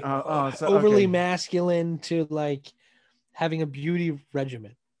 Yeah. Like So, overly okay. masculine to like having a beauty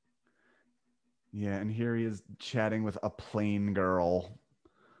regimen. Yeah, and here he is chatting with a plain girl.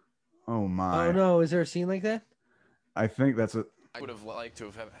 Oh Oh my. no, is there a scene like that? I think that's a I would have liked to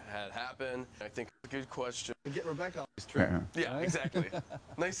have had happen. I think it's a good question. Get Rebecca off his trip. Yeah, exactly.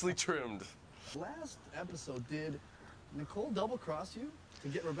 Nicely trimmed. Last episode, did Nicole double cross you to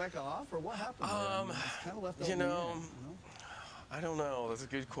get Rebecca off, or what happened? It's kind of left up You in the know, air, I don't know. That's a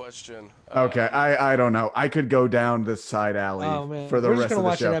good question. okay. I don't know. I could go down this side alley Oh man, for the we're just rest gonna of the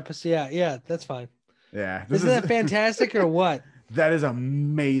watch an show. episode. Yeah, yeah, that's fine. Yeah, this Isn't that fantastic or what? That is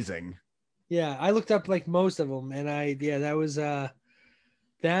amazing. Yeah, I looked up like most of them, and that was that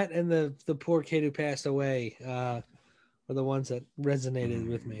and the poor kid who passed away were the ones that resonated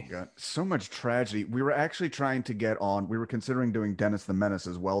with me. God, so much tragedy. We were actually trying to get on. We were considering doing Dennis the Menace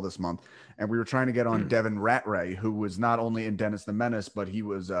as well this month, and we were trying to get on Devin Ratray, who was not only in Dennis the Menace, but he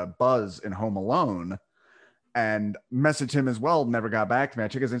was Buzz in Home Alone. And messaged him as well. Never got back to me. I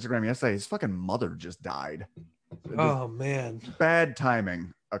checked his Instagram yesterday. His fucking mother just died. Oh man, Bad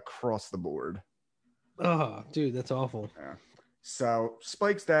timing across the board. oh dude, that's awful. Yeah. So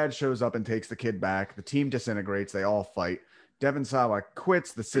Spike's dad shows up and takes the kid back. The team disintegrates. They all fight. Devin Sawa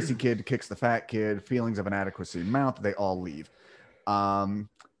quits. The sissy kid kicks the fat kid. Feelings of inadequacy mount. They all leave.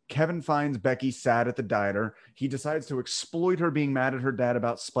 Kevin finds Becky sad at the diner. He decides to exploit her being mad at her dad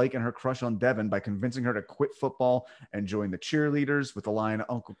about Spike and her crush on Devin by convincing her to quit football and join the cheerleaders with the line,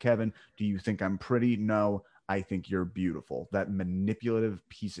 Uncle Kevin, do you think I'm pretty? No, I think you're beautiful. That manipulative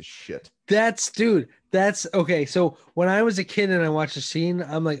piece of shit. That's okay. So when I was a kid and I watched the scene,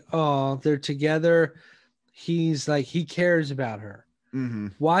 I'm like, oh, they're together. He's like, he cares about her. Mm-hmm.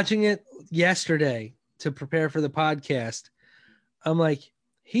 Watching it yesterday to prepare for the podcast, I'm like,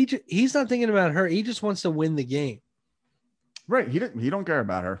 he's not thinking about her. He just wants to win the game. Right. He don't care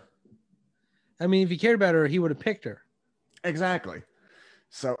about her. I mean, if he cared about her, he would have picked her. Exactly.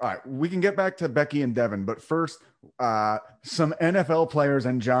 So, all right, we can get back to Becky and Devin, but first, some NFL players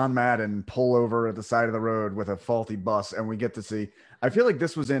and John Madden pull over at the side of the road with a faulty bus, and we get to see. I feel like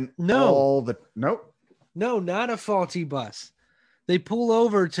this was in all the. Nope. No, not a faulty bus. They pull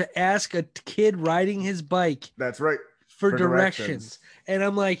over to ask a kid riding his bike. That's right. For directions. And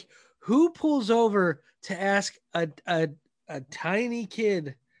I'm like, who pulls over to ask a tiny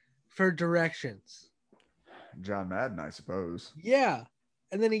kid for directions? John Madden, I suppose. Yeah.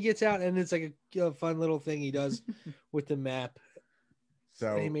 And then he gets out and it's like a fun little thing he does with the map.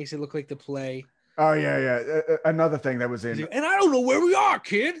 So and he makes it look like the play. Oh, yeah. Another thing that was in. And I don't know where we are,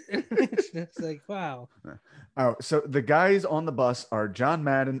 kid. It's like, wow. Oh, so the guys on the bus are John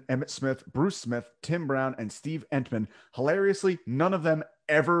Madden, Emmett Smith, Bruce Smith, Tim Brown, and Steve Entman. Hilariously, none of them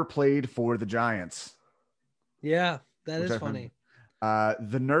ever played for the Giants. Yeah, that is funny.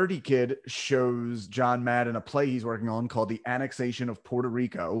 The nerdy kid shows John Madden a play he's working on called The Annexation of Puerto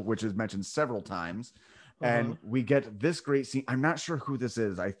Rico, which is mentioned several times. And we get this great scene. I'm not sure who this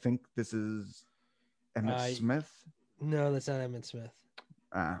is. I think this is Emmett Smith. No, that's not Emmett Smith.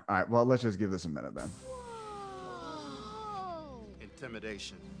 All right. Well, let's just give this a minute then.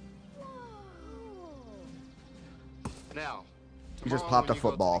 Intimidation. Now, you just popped a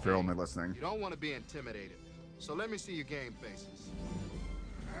football if you're only listening. You don't want to be intimidated. So let me see your game faces.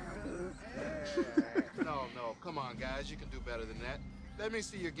 No, come on, guys. You can do better than that. Let me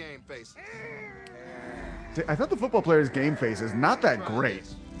see your game faces. See, I thought the football player's game face is not that great.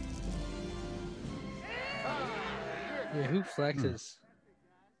 Yeah, who flexes?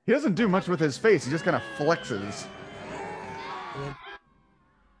 He doesn't do much with his face. He just kind of flexes.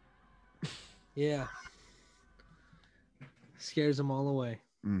 Yeah. Scares them all away.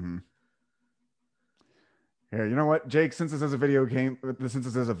 Mm-hmm. Here, you know what, Jake? Since this is a video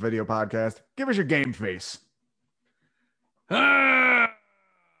podcast, give us your game face. Oh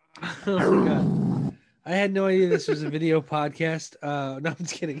my God. I had no idea this was a video podcast. No, I'm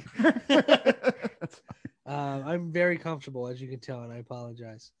just kidding. I'm very comfortable, as you can tell, and I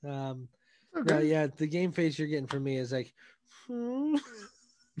apologize. No, yeah, the game face you're getting from me is like,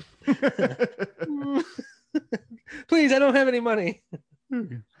 please, I don't have any money.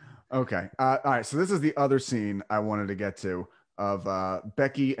 Okay. All right. So this is the other scene I wanted to get to of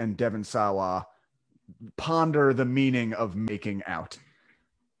Becky and Devin Sawa ponder the meaning of making out.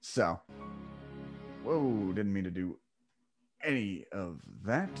 So, whoa, didn't mean to do any of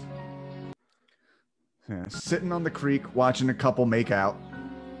that. Yeah, sitting on the creek, watching a couple make out.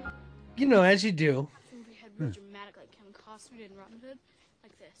 You know, as you do. I think we had real dramatic, like Kevin Costner did in Robin Hood,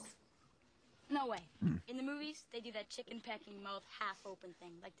 like this. No way. In the movies, they do that chicken pecking mouth half open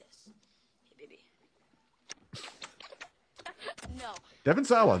thing, like this. Hey, baby. No. Devon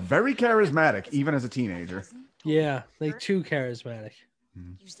Sawa, very charismatic, even as a teenager. Yeah, like too charismatic.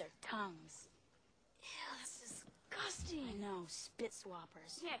 Use their tongues. Ew, that's disgusting. I know, spit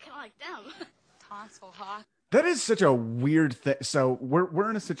swappers. Yeah, kind of like them. Tonsil hawk. That is such a weird thing. So we're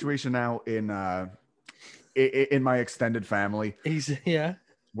in a situation now in my extended family. Yeah.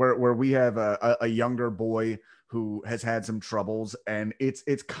 Where we have a younger boy who has had some troubles, and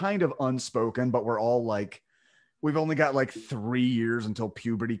it's kind of unspoken, but we're all like, we've only got like 3 years until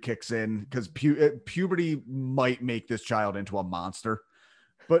puberty kicks in, because puberty might make this child into a monster.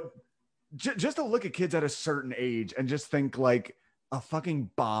 But just to look at kids at a certain age and just think like a fucking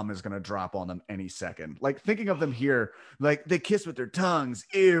bomb is going to drop on them any second. Like thinking of them here, like they kiss with their tongues.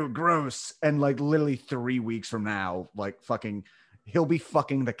 Ew, gross. And like literally 3 weeks from now, like fucking, he'll be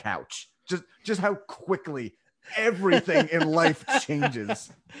fucking the couch. Just how quickly everything in life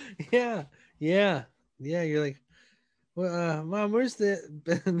changes. Yeah. You're like, well, Mom, where's the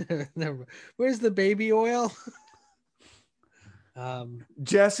baby oil?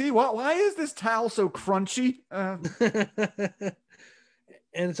 Jesse, why is this towel so crunchy?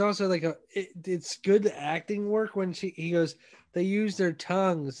 And it's also like it's good acting work when he goes, they use their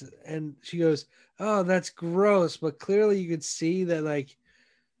tongues, and she goes, oh, that's gross, but clearly you could see that like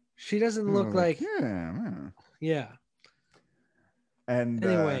she doesn't look like yeah. And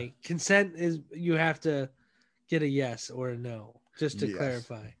anyway, consent is, you have to get a yes or a no, just to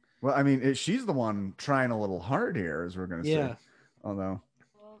clarify. Well, I mean, she's the one trying a little hard here, as we're going to say. Although,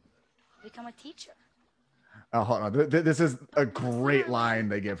 Well, become a teacher. oh, hold on. This is a great line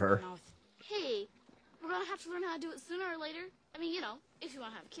they give her. Hey, we're gonna have to learn how to do it sooner or later. I mean, you know, if you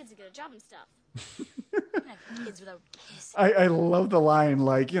want to have kids and get a job and stuff. Have kids without kissing. I love the line,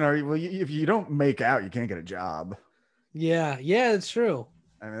 like, you know, well, if you don't make out, you can't get a job. Yeah, it's true.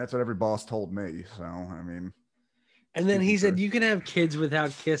 I mean, that's what every boss told me. So, I mean. And then he said, you can have kids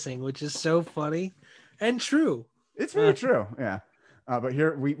without kissing, which is so funny and true. It's very true. Yeah. But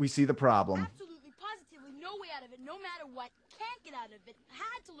here we see the problem. Absolutely, positively, no way out of it, no matter what. Can't get out of it.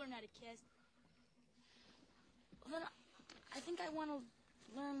 Had to learn how to kiss. Well, then I think I want to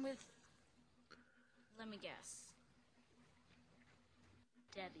learn with, let me guess,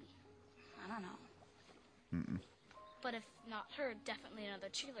 Debbie. I don't know. But if not her, definitely another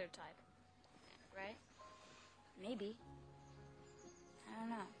cheerleader type. Right? Maybe. I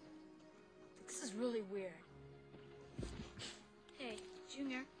don't know. This is really weird. Hey,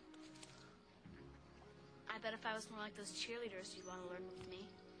 Junior. I bet if I was more like those cheerleaders, you'd want to learn with me.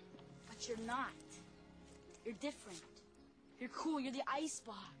 But you're not. You're different. You're cool. You're the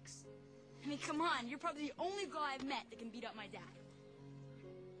icebox. I mean, come on. You're probably the only girl I've met that can beat up my dad.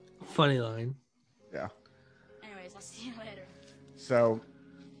 Funny line. Yeah. Anyways, I'll see you later. So,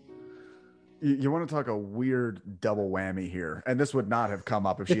 you want to talk a weird double whammy here, and this would not have come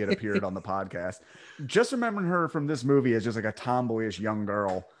up if she had appeared on the podcast. Just remembering her from this movie as just like a tomboyish young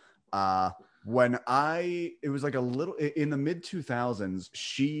girl. It was like a little in the mid 2000s,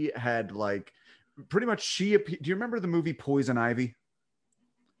 she had like pretty much do you remember the movie Poison Ivy?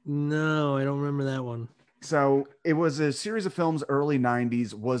 No, I don't remember that one. So it was a series of films, early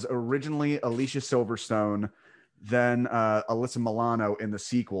 90s, was originally Alicia Silverstone, then Alyssa Milano in the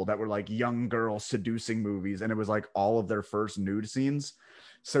sequel, that were like young girl seducing movies. And it was like all of their first nude scenes.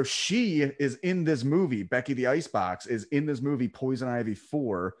 So she is in this movie. Becky the Icebox is in this movie, Poison Ivy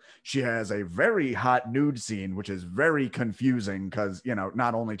 4. She has a very hot nude scene, which is very confusing because, you know,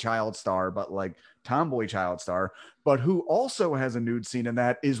 not only child star, but like tomboy child star. But who also has a nude scene in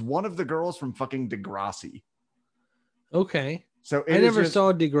that is one of the girls from fucking Degrassi. Okay. So I never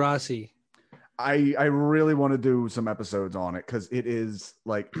saw Degrassi. I really want to do some episodes on it because it is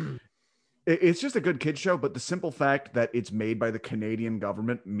like... It's just a good kid show, but the simple fact that it's made by the Canadian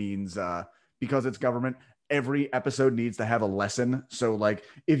government means because it's government, every episode needs to have a lesson. So like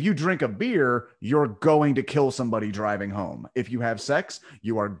if you drink a beer, you're going to kill somebody driving home. If you have sex,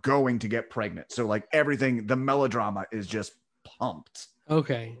 you are going to get pregnant. So like everything, the melodrama is just pumped.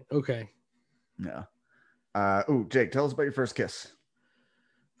 Okay. Yeah. Jake, tell us about your first kiss.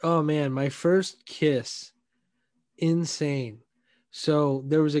 Oh man, my first kiss. Insane. So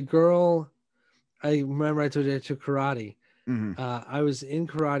there was a girl, I remember I told you I took karate. I was in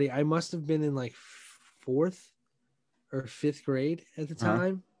karate. I must have been in like 4th or 5th grade at the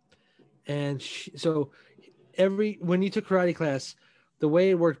time. And so when you took karate class, the way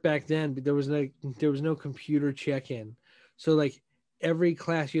it worked back then, there was no computer check-in. So like every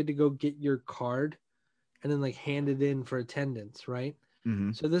class you had to go get your card and then like hand it in for attendance, right?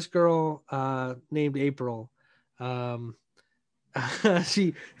 So this girl named April,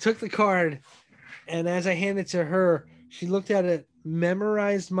 she took the card, and as I handed it to her, She looked at it,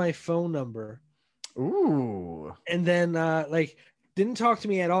 memorized my phone number, Ooh. and then like didn't talk to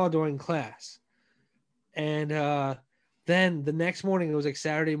me at all during class. And then the next morning, it was like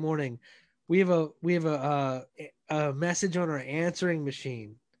Saturday morning, we have a message on our answering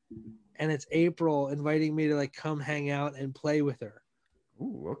machine, and it's April inviting me to like come hang out and play with her.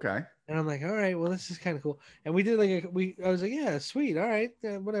 Ooh, okay. And I'm like, all right, well, this is kind of cool. And we did I was like, yeah, sweet, all right,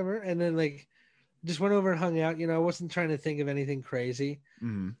 whatever. And then like just went over and hung out. You know, I wasn't trying to think of anything crazy.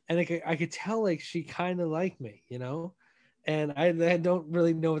 Mm-hmm. And I could tell like she kind of liked me, you know. And I don't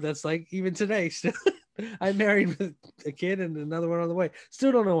really know what that's like even today. Still, I'm married with a kid and another one on the way.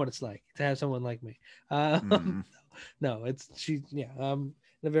 Still don't know what it's like to have someone like me. No, it's in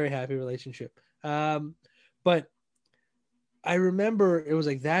a very happy relationship. But I remember it was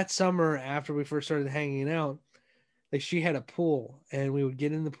like that summer after we first started hanging out, like she had a pool and we would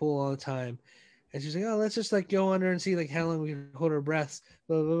get in the pool all the time. And she's like, oh, let's just like go under and see like how long we can hold our breaths.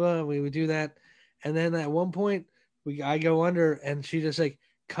 Blah, blah, blah. We would do that. And then at one point I go under and she just like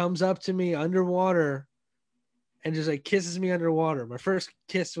comes up to me underwater and just like kisses me underwater. My first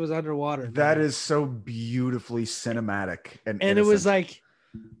kiss was underwater. That is so beautifully cinematic. And it was like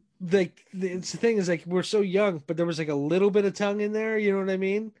the thing is like we're so young, but there was like a little bit of tongue in there, you know what I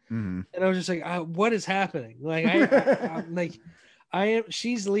mean? Mm-hmm. And I was just like, what is happening? Like I'm like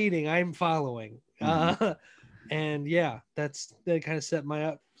she's leading, I'm following. Mm-hmm. And yeah, that kind of set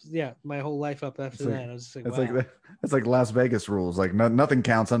my whole life up after that. I was just like, it's wow. It's like Las Vegas rules. Like nothing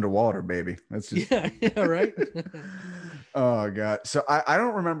counts underwater, baby. That's just yeah, right. Oh god. So I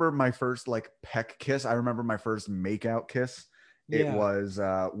don't remember my first like peck kiss. I remember my first makeout kiss. It was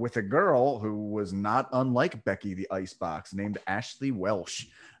with a girl who was not unlike Becky the Icebox, named Ashley Welsh.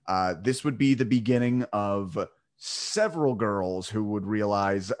 This would be the beginning of several girls who would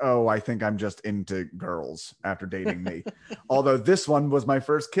realize, oh, I think I'm just into girls after dating me. Although this one was my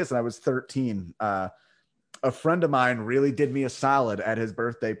first kiss and I was 13. A friend of mine really did me a solid at his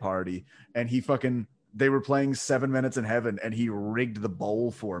birthday party, and they were playing 7 Minutes in Heaven, and he rigged the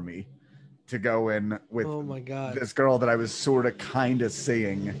bowl for me to go in with this girl that I was sort of kind of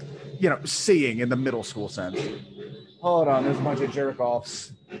seeing in the middle school sense. Hold on, there's a bunch of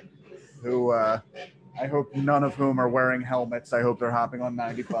jerk-offs who I hope none of whom are wearing helmets. I hope they're hopping on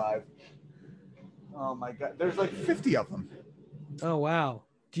 95. Oh my god, there's like 50 of them. Oh wow.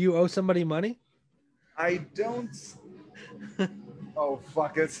 Do you owe somebody money? I don't. Oh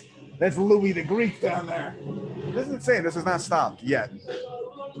fuck it. That's Louis the Greek down there. This is insane. This has not stopped yet.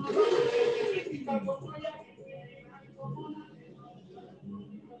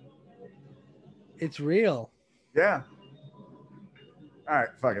 It's real. Yeah. All right,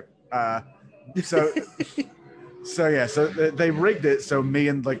 fuck it. So they rigged it so me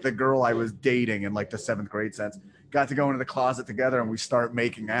and like the girl I was dating in like the 7th grade sense got to go into the closet together and we start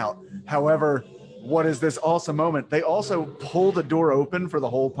making out. However, what is this awesome moment? They also pulled the door open for the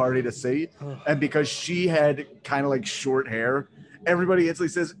whole party to see, and because she had kind of like short hair, everybody instantly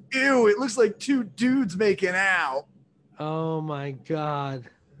says, "Ew, it looks like two dudes making out." Oh my god.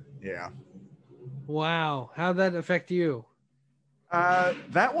 Yeah. Wow. How'd that affect you?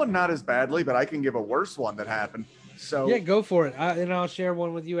 That one not as badly, but I can give a worse one that happened. So yeah, go for it, and I'll share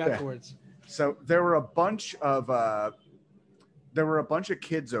one with you afterwards. So there were a bunch of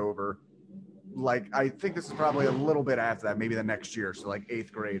kids over. Like I think this is probably a little bit after that, maybe the next year, so like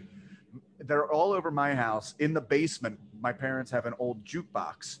 8th grade. They're all over my house. In the basement, my parents have an old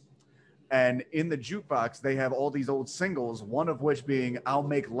jukebox. And in the jukebox, they have all these old singles, one of which being I'll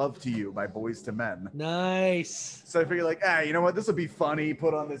Make Love to You by Boyz II Men. Nice. So I figured like, you know what? This will be funny.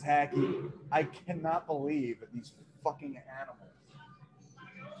 Put on this hacky. I cannot believe these fucking animals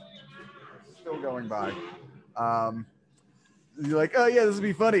still going by. You're like, oh yeah, this will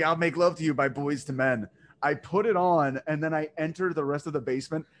be funny. I'll Make Love to You by Boyz II Men. I put it on and then I enter the rest of the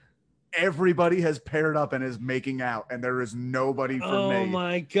basement. Everybody has paired up and is making out, and there is nobody for me. Oh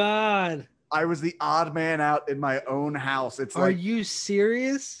my god! I was the odd man out in my own house. Are you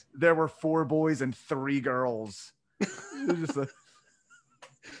serious? There were 4 boys and 3 girls. Just like,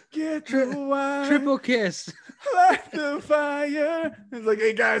 get triple kiss, light the fire. It's like,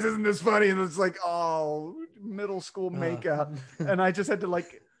 hey guys, isn't this funny? And it's like, oh, middle school makeout, and I just had to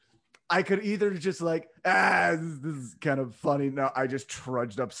like. I could either just like, this is kind of funny. No, I just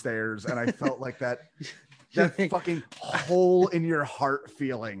trudged upstairs and I felt like that fucking hole in your heart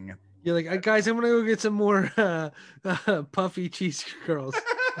feeling. You're like, guys, I'm going to go get some more puffy cheese curls.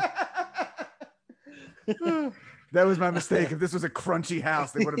 That was my mistake. If this was a crunchy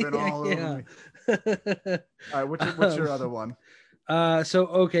house, they would have been all over me. All right, what's your other one? I'm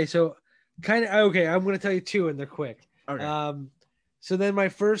going to tell you 2 and they're quick. Okay. So then my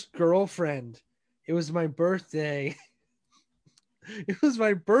first girlfriend, it was my birthday. It was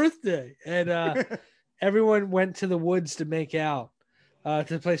my birthday, and everyone went to the woods to make out,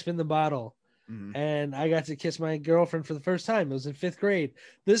 to play spin the bottle. Mhm. And I got to kiss my girlfriend for the first time. It was in 5th grade.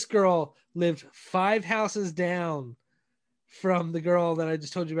 This girl lived 5 houses down from the girl that I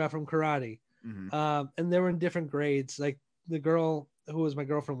just told you about from karate. Mhm. And they were in different grades. Like the girl who was my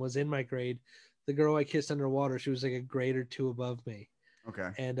girlfriend was in my grade. The girl I kissed underwater, she was like a grade or 2 above me.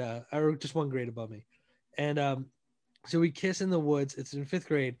 Okay. And or just 1 grade above me. And so we kiss in the woods. It's in 5th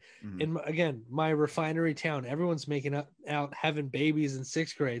grade. Mhm. In again, my refinery town, everyone's making out having babies in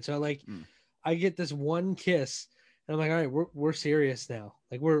 6th grade. So like I get this one kiss and I'm like, all right, we're serious now.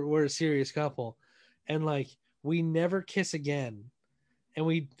 Like we're a serious couple. And like we never kiss again. And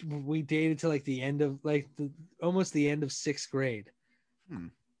we dated till like the end of almost the end of 6th grade.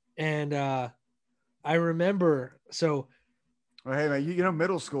 And I remember so well, hey man, you know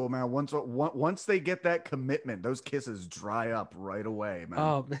middle school, man. Once they get that commitment, those kisses dry up right away, man.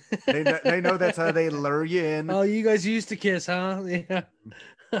 Oh, they know that's how they lure you in. Oh, you guys used to kiss, huh? Yeah.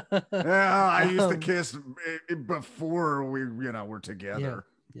 Yeah, I used to kiss before we, were together.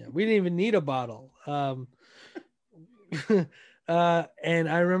 Yeah, we didn't even need a bottle. And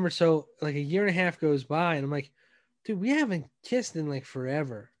I remember, so like a year and a half goes by, and I'm like, dude, we haven't kissed in like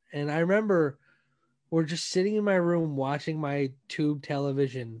forever. And I remember we're just sitting in my room watching my tube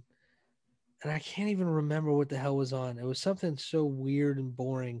television, and I can't even remember what the hell was on. It was something so weird and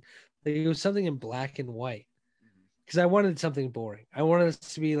boring. Like it was something in black and white. Because I wanted something boring. I wanted us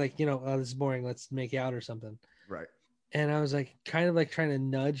to be like, oh, this is boring. Let's make out or something. Right. And I was like, kind of like trying to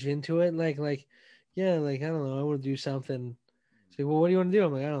nudge into it, yeah, like I don't know, I want to do something. She's like, well, what do you want to do?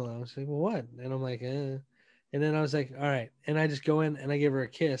 I'm like, I don't know. She's like, well, what? And I'm like, eh. And then I was like, all right. And I just go in and I give her a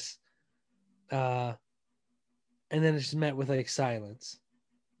kiss. And then it's just met with like silence.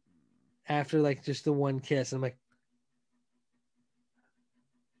 After like just the one kiss, I'm like,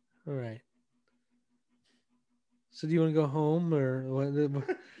 all right. So do you want to go home or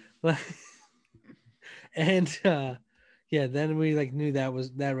what? And yeah, then we like knew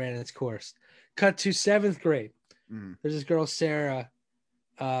that ran its course. Cut to 7th grade. There's this girl Sarah,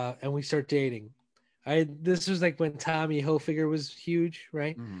 and we start dating. This was like when Tommy Hilfiger was huge,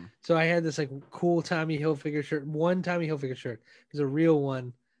 right? So I had this like cool Tommy Hilfiger shirt, one Tommy Hilfiger shirt. It was a real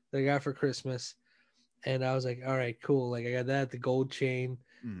one that I got for Christmas, and I was like, all right, cool. Like I got that, the gold chain,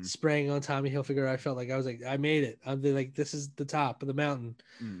 spraying on Tommy Hilfiger. I felt like I was like, I made it. I'm like, this is the top of the mountain.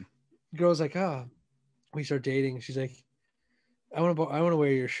 Girl's like, oh, we start dating. She's like, I want to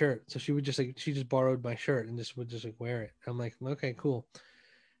wear your shirt. So she just borrowed my shirt and would just like wear it. I'm like, okay, cool.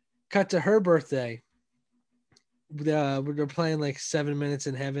 Cut to her birthday. We're playing like 7 minutes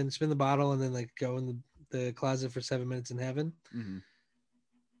in heaven, spin the bottle, and then like go in the closet for 7 minutes in heaven.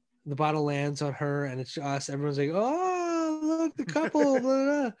 The bottle lands on her and it's us. Everyone's like, oh, look, the couple. Blah,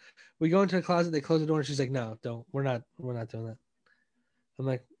 blah, blah. We go into the closet, they close the door, and she's like, no, don't. We're not doing that. I'm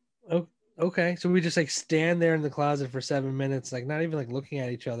like, oh, okay. So we just like stand there in the closet for 7 minutes, like not even like looking at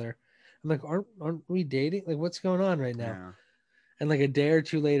each other. I'm like, aren't we dating? Like, what's going on right now? Yeah. And like a day or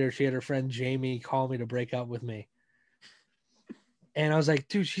two later, she had her friend Jamie call me to break up with me. And I was like,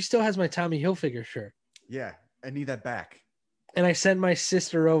 dude, she still has my Tommy Hilfiger shirt. Yeah, I need that back. And I sent my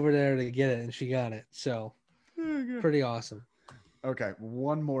sister over there to get it, and she got it. So pretty awesome. Okay,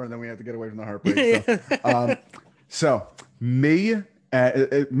 one more, and then we have to get away from the heartbreak. So me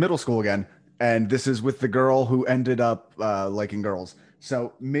at middle school again, and this is with the girl who ended up liking girls.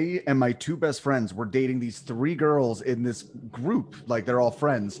 So me and my 2 best friends were dating these 3 girls in this group, like they're all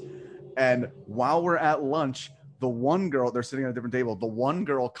friends. And while we're at lunch, the one girl, they're sitting at a different table. The one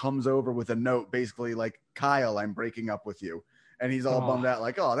girl comes over with a note, basically like, Kyle, I'm breaking up with you. And he's all bummed out,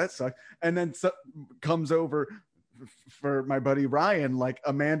 like, oh, that sucks. And then comes over for my buddy Ryan, like,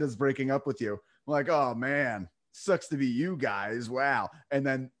 Amanda's breaking up with you. I'm like, oh man, sucks to be you guys. Wow. And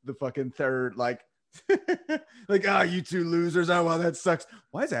then the fucking third, like, like, oh, you 2 losers. Oh, well, that sucks.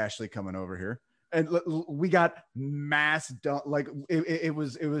 Why is Ashley coming over here? And we got mass done. Like it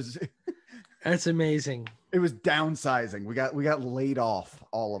was That's amazing. It was downsizing. We got laid off,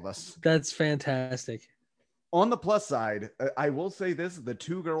 all of us. That's fantastic. On the plus side, I will say this: the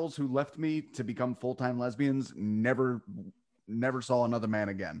 2 girls who left me to become full-time lesbians never saw another man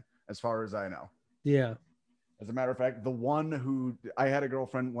again, as far as I know. Yeah. As a matter of fact, the one who I had a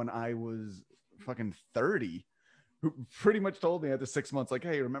girlfriend when I was fucking 30, who pretty much told me after 6 months, like,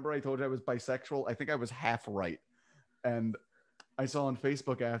 hey, remember I told you I was bisexual? I think I was half right. And I saw on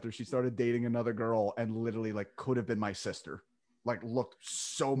Facebook after she started dating another girl and literally like could have been my sister, like looked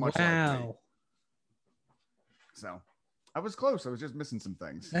so much like me. So I was close. I was just missing some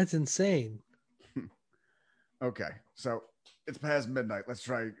things. That's insane. Okay, so it's past midnight. Let's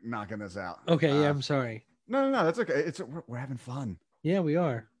try knocking this out. Okay, yeah, I'm sorry. No, that's okay. We're having fun. Yeah, we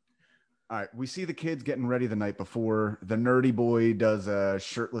are. All right, we see the kids getting ready the night before. The nerdy boy does a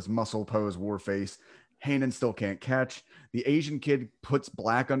shirtless muscle pose war face. Hanan still can't catch. The Asian kid puts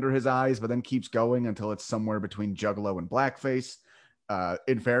black under his eyes, but then keeps going until it's somewhere between Juggalo and blackface.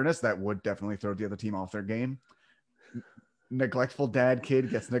 In fairness, that would definitely throw the other team off their game. Neglectful dad kid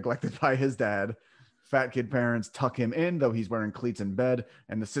gets neglected by his dad. Fat kid parents tuck him in, though he's wearing cleats in bed.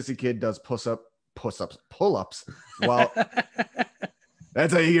 And the sissy kid does pull-ups. While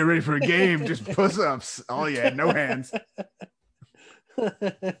that's how you get ready for a game, just push-ups. Oh yeah, no hands.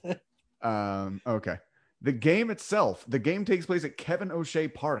 Okay. The game takes place at Kevin O'Shea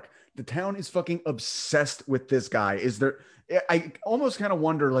Park. The town is fucking obsessed with this guy. I almost kind of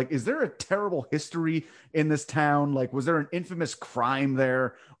wonder, like, is there a terrible history in this town? Like, was there an infamous crime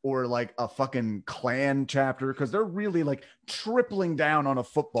there or like a fucking Klan chapter? Because they're really like tripling down on a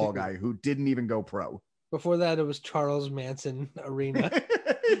football guy who didn't even go pro. Before that, it was Charles Manson Arena.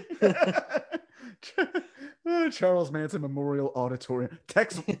 Charles Manson Memorial Auditorium.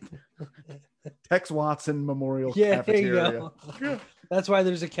 Tex Watson Memorial Cafeteria. That's why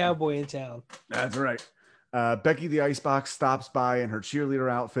there's a cowboy in town. That's right. Becky the Icebox stops by in her cheerleader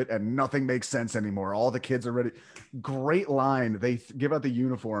outfit and nothing makes sense anymore. All the kids are ready. Great line. They give out the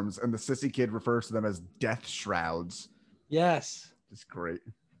uniforms and the sissy kid refers to them as death shrouds. Yes. It's great.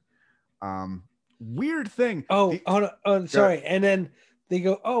 Weird thing. Sorry. And then they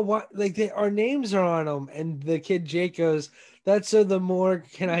go, oh, what? Like our names are on them. And the kid Jake goes, that's so the morgue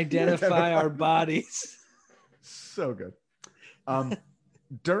can identify our bodies. So good.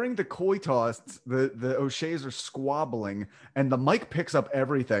 During the koi toss, the O'Sheas are squabbling and the mic picks up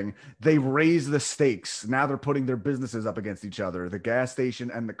everything. They raise the stakes. Now they're putting their businesses up against each other, the gas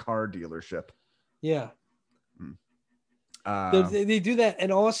station and the car dealership. Yeah. They do that.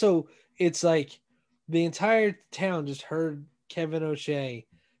 And also it's like the entire town just heard Kevin O'Shea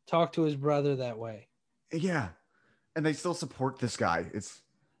talk to his brother that way. Yeah. And they still support this guy. It's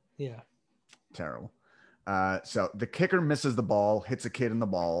terrible. So the kicker misses the ball, hits a kid in the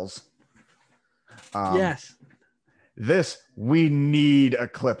balls. Yes. This we need a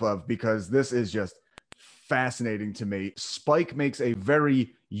clip of because this is just fascinating to me. Spike makes a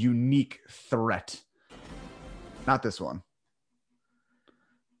very unique threat. Not this one.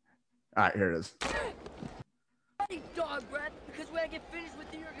 All right, here it is. Dog breath, because when I get finished with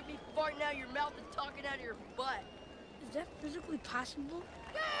you, you're gonna be farting out of your mouth and talking out of your butt. Is that physically possible?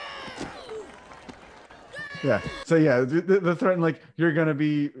 Yeah. So yeah, the threat, like you're gonna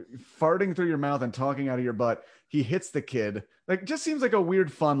be farting through your mouth and talking out of your butt. He hits the kid. Like, just seems like a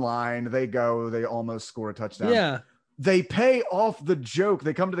weird, fun line. They almost score a touchdown. Yeah. They pay off the joke.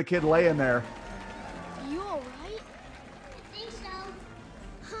 They come to the kid laying there. Are you all right?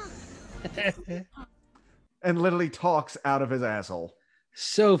 I think so. And literally talks out of his asshole.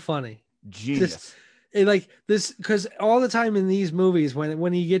 So funny. Genius. Because all the time in these movies,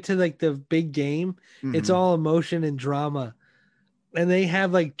 when you get to like the big game, it's all emotion and drama, and they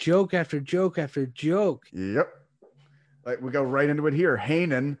have like joke after joke after joke. Yep. Like, we go right into it here.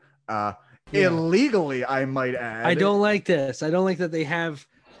 Hanan, illegally, I might add. I don't like this. I don't like that they have,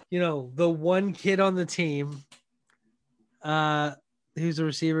 the one kid on the team, who's a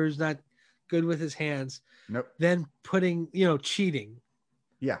receiver who's not good with his hands. Nope. Then putting, cheating.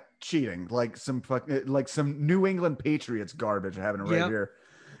 Yeah, cheating, like some New England Patriots garbage having it right here.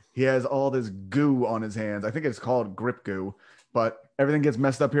 He has all this goo on his hands. I think it's called grip goo, but everything gets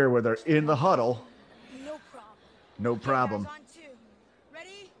messed up here where they're in the huddle. No problem.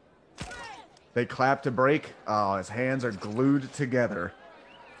 Ready? They clap to break. Oh, his hands are glued together.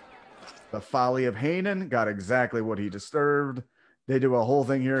 The folly of Hanan got exactly what he deserved. They do a whole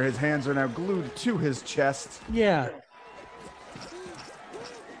thing here. His hands are now glued to his chest. Yeah.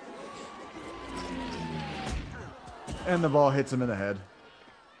 And the ball hits him in the head.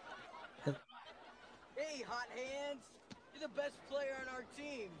 Hey, hot hands. You're the best player on our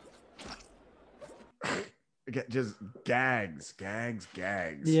team. Just gags.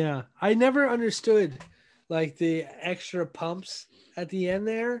 Yeah. I never understood like the extra pumps at the end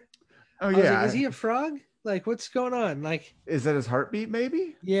there. Oh, yeah. Like, is he a frog? Like, what's going on? Like, is that his heartbeat?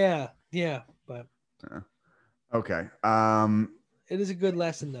 Maybe. Yeah. But okay. It is a good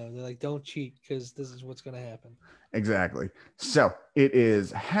lesson though. They're like, don't cheat because this is what's going to happen. Exactly. So it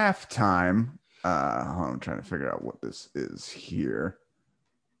is halftime. I'm trying to figure out what this is here.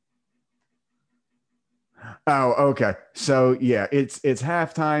 Oh, okay. So yeah, it's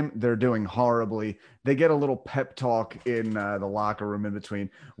halftime. They're doing horribly. They get a little pep talk in the locker room in between.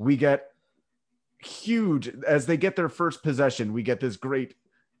 We get huge as they get their first possession. We get this great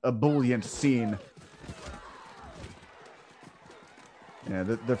ebullient scene. Yeah,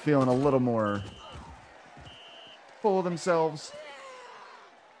 they're feeling a little more full of themselves.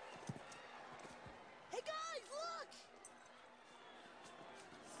 Hey guys, look!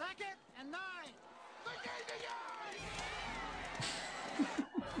 2nd and 9.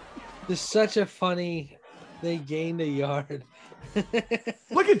 There's such a funny. They gained a yard.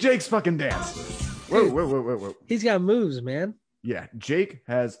 Look at Jake's fucking dance. Whoa, whoa, whoa, whoa, whoa. He's got moves, man. Yeah, Jake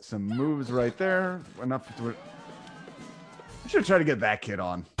has some moves right there. Enough to. I should try to get that kid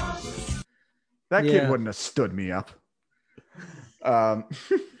on. That kid wouldn't have stood me up.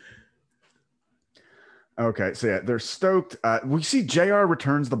 Okay, so yeah, they're stoked. We see JR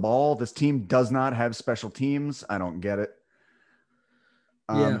returns the ball. This team does not have special teams. I don't get it.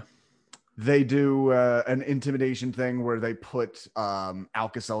 Yeah. They do an intimidation thing where they put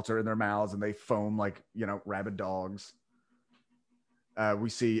Alka-Seltzer in their mouths and they foam like, rabid dogs. We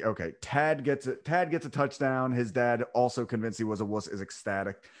see, okay, Tad gets a touchdown. His dad, also convinced he was a wuss, is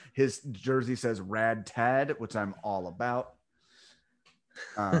ecstatic. His jersey says Rad Tad, which I'm all about.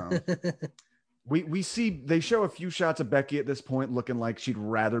 We see they show a few shots of Becky at this point looking like she'd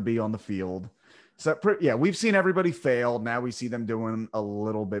rather be on the field. So yeah, we've seen everybody fail. Now we see them doing a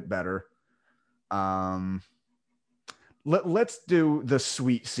little bit better. Let's do the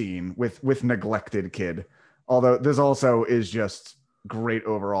sweet scene with neglected kid. Although this also is just great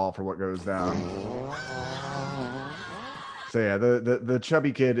overall for what goes down. So yeah, the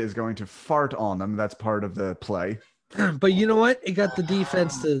chubby kid is going to fart on them. That's part of the play. But you know what? It got the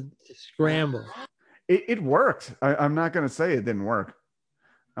defense to scramble. It worked. I'm not going to say it didn't work.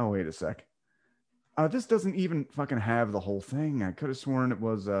 Oh, wait a sec. This doesn't even fucking have the whole thing. I could have sworn it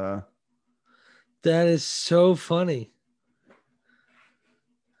was... That is so funny.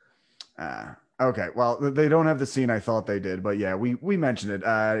 Okay, well, they don't have the scene I thought they did, but yeah, we mentioned it.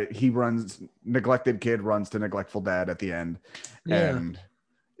 Neglected kid runs to neglectful dad at the end. Yeah. And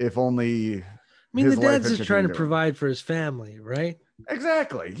if only... I mean, the dad's just trying to provide for his family, right?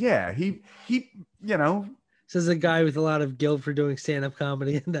 Exactly. Yeah. He says a guy with a lot of guilt for doing stand-up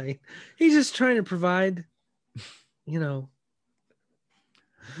comedy at night. He's just trying to provide,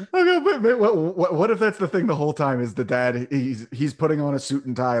 Okay, but what if that's the thing the whole time is the dad, he's putting on a suit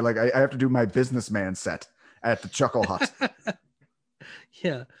and tie. Like I have to do my businessman set at the Chuckle Hut.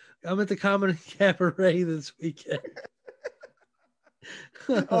 Yeah. I'm at the Comedy Cabaret this weekend.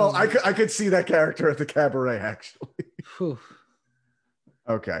 Oh, I could see that character at the cabaret, actually.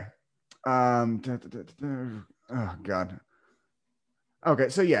 Okay. Oh, God. Okay,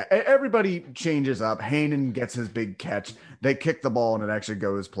 so yeah, everybody changes up. Hayden gets his big catch. They kick the ball, and it actually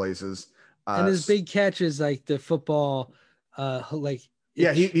goes places. And his big catch is like the football, like...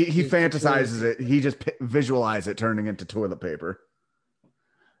 Yeah, he fantasizes it. He just visualizes it turning into toilet paper.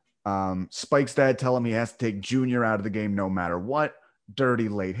 Spike's dad tell him he has to take Junior out of the game no matter what. Dirty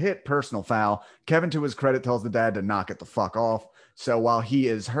late hit, personal foul. Kevin, to his credit, tells the dad to knock it the fuck off. So while he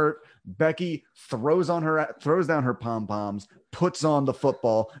is hurt, Becky throws down her pom-poms, puts on the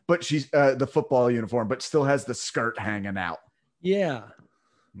football, but she's the football uniform, but still has the skirt hanging out. Yeah.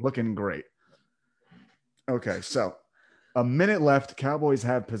 Looking great. Okay, so a minute left. Cowboys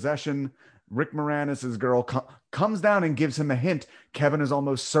have possession. Rick Moranis' girl comes down and gives him a hint. Kevin is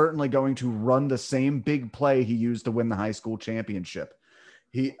almost certainly going to run the same big play he used to win the high school championship.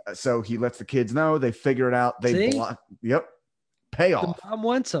 So he lets the kids know. They figure it out. They block. Yep. Payoff. The mom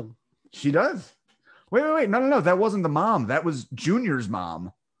wants him. She does. Wait. No. That wasn't the mom. That was Junior's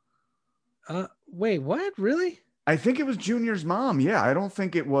mom. Wait, what? Really? I think it was Junior's mom. Yeah, I don't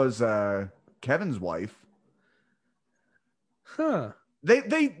think it was Kevin's wife. Huh.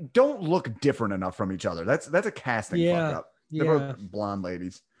 They don't look different enough from each other. That's a casting fuck up. They're both blonde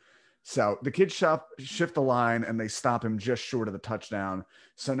ladies. So the kids shift the line and they stop him just short of the touchdown.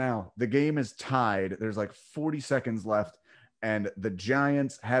 So now the game is tied. There's like 40 seconds left, and the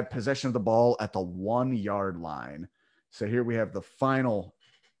Giants have possession of the ball at the 1 yard line. So here we have the final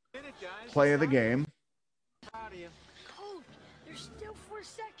play of the game. Coach, there's still 4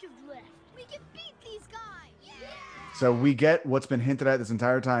 seconds left. We can beat these guys. Yeah! So we get what's been hinted at this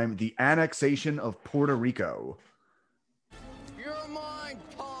entire time, the annexation of Puerto Rico. You're mine,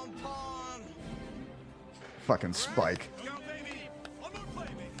 pom-pom. Fucking Spike. Go, baby. One more play,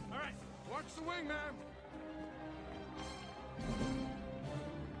 baby. All right. Watch the wing, man.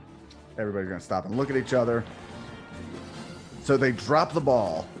 Everybody's going to stop and look at each other. So they drop the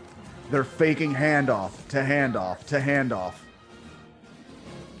ball. They're faking handoff to handoff to handoff.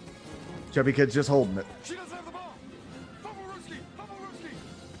 Chubby Kid's just holding it. She doesn't have the ball. Fumble Ruski.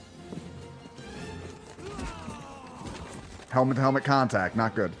 Helmet to helmet contact,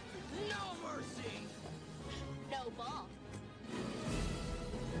 not good. No mercy. No ball.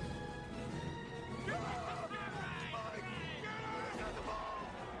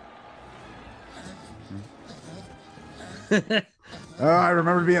 Oh, I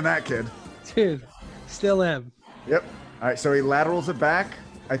remember being that kid. Dude, still am. Yep. All right, so he laterals it back.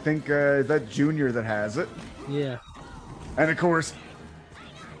 I think that Junior that has it. Yeah. And of course,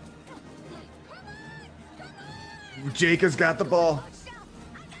 Jake has got the ball.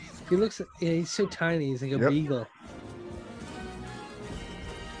 He looks, yeah, he's so tiny. He's like a beagle.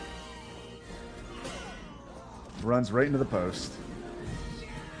 Runs right into the post.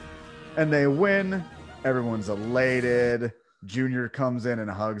 And they win. Everyone's elated. Junior comes in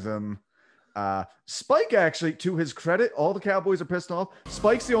and hugs him. Spike, actually, to his credit, all the Cowboys are pissed off.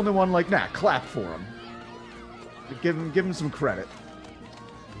 Spike's the only one like, nah, clap for him. Give him some credit.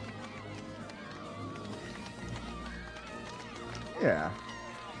 Yeah.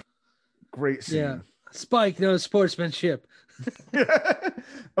 Great scene. Yeah. Spike knows sportsmanship.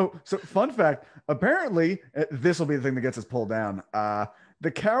 Oh, so fun fact. Apparently, this will be the thing that gets us pulled down.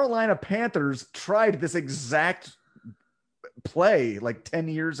 The Carolina Panthers tried this exact play like 10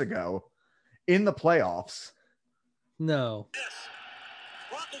 years ago in the playoffs. No.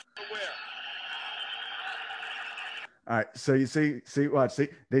 All right, so you see, watch, see,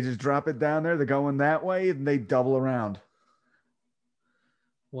 they just drop it down there. They're going that way, and they double around.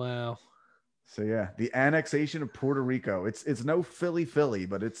 Wow. So yeah, the annexation of Puerto Rico. It's no Philly,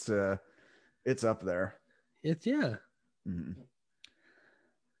 but it's up there. It's yeah. Mm-hmm.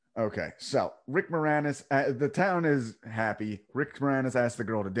 Okay, so Rick Moranis, the town is happy. Rick Moranis asks the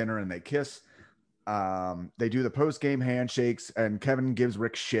girl to dinner, and they kiss. They do the post-game handshakes, and Kevin gives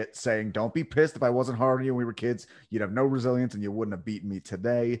Rick shit, saying, "Don't be pissed if I wasn't hard on you when we were kids. You'd have no resilience, and you wouldn't have beaten me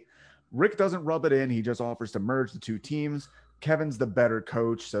today." Rick doesn't rub it in. He just offers to merge the two teams. Kevin's the better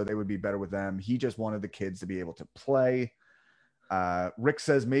coach, so they would be better with them. He just wanted the kids to be able to play. Rick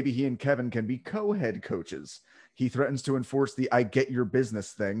says maybe he and Kevin can be co-head coaches. He threatens to enforce the "I get your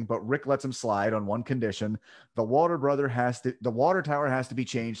business" thing, but Rick lets him slide on one condition. The water tower has to be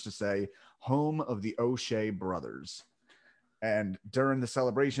changed to say "Home of the O'Shea Brothers." And during the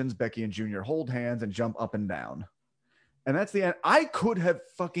celebrations, Becky and Junior hold hands and jump up and down. And that's the end. I could have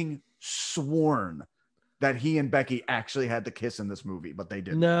fucking sworn that he and Becky actually had the kiss in this movie, but they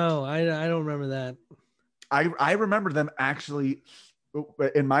didn't. No, I don't remember that. I remember them actually,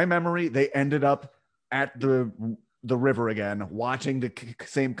 in my memory, they ended up at the river again, watching the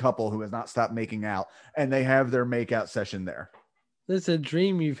same couple who has not stopped making out, and they have their makeout session there. That's a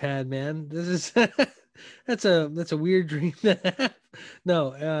dream you've had, man. This is that's a weird dream to have.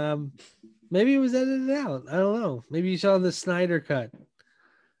 No, maybe it was edited out. I don't know. Maybe you saw the Snyder cut.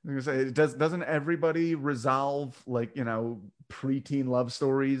 I'm gonna say, doesn't everybody resolve, like, preteen love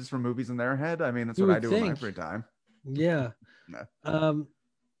stories from movies in their head? I mean, that's what I do in my free time. Yeah. No.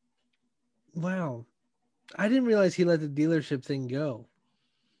 Wow. I didn't realize he let the dealership thing go.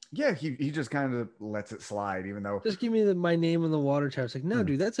 Yeah, he just kind of lets it slide, even though. Just give me my name on the water tower. It's like, no,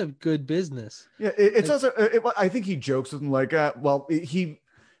 dude, that's a good business. Yeah, it's like, also. I think he jokes with him like,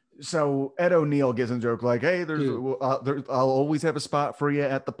 So Ed O'Neill gives him a joke like, "Hey, I'll always have a spot for you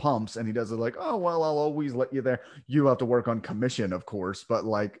at the pumps," and he does it like, "Oh well, I'll always let you there. You have to work on commission, of course, but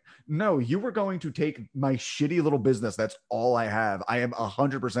like, no, you were going to take my shitty little business. That's all I have. I am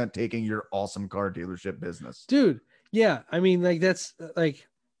 100% taking your awesome car dealership business, dude." Yeah, I mean, like that's like,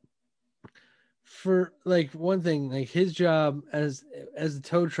 for like one thing, like his job as the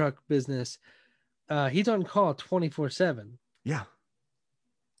tow truck business, he's on call 24/7. Yeah.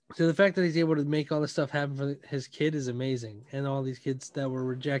 So the fact that he's able to make all this stuff happen for his kid is amazing, and all these kids that were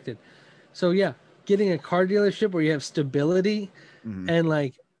rejected. So yeah, getting a car dealership where you have stability and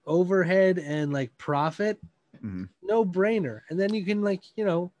like overhead and like profit, no brainer. And then you can like,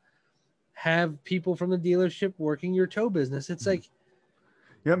 have people from the dealership working your tow business. It's like,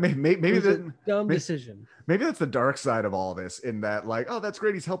 yeah, maybe the dumb decision. Maybe that's the dark side of all this, in that like, oh, that's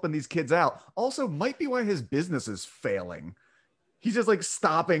great, he's helping these kids out. Also, might be why his business is failing. He's just like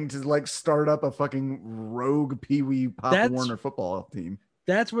stopping to like start up a fucking rogue Pee Wee Pop Warner football team.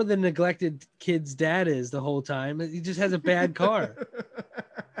 That's where the neglected kid's dad is the whole time. He just has a bad car.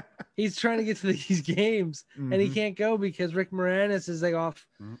 He's trying to get to these games and he can't go because Rick Moranis is like off,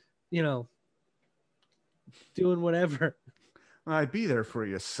 doing whatever. I'd be there for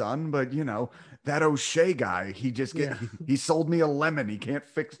you, son, but you know, that O'Shea guy, he sold me a lemon. He can't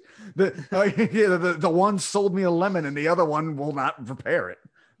fix the one sold me a lemon and the other one will not repair it.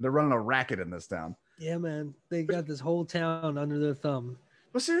 They're running a racket in this town. Yeah, man. They got this whole town under their thumb.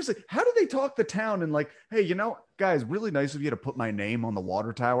 But seriously, how do they talk the town and like, hey, you know, guys, really nice of you to put my name on the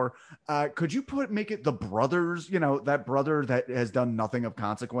water tower. Could you make it the brothers, you know, that brother that has done nothing of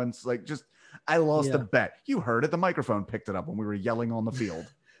consequence? Like, just, I lost a bet. You heard it. The microphone picked it up when we were yelling on the field.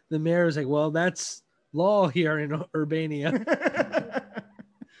 The mayor was like, well, that's law here in Urbania.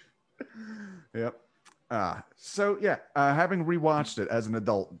 Yep. So yeah, having rewatched it as an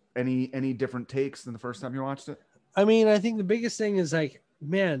adult, any different takes than the first time you watched it? I mean, I think the biggest thing is like,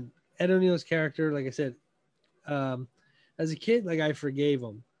 man, Ed O'Neill's character, like I said, as a kid, like I forgave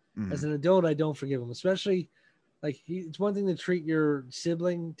him. Mm-hmm. As an adult, I don't forgive him, especially like it's one thing to treat your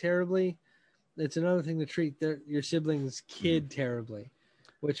sibling terribly. It's another thing to treat your sibling's kid terribly,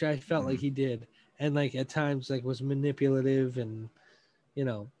 which I felt like he did. And like at times like was manipulative and, you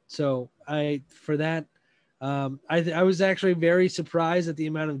know, so I was actually very surprised at the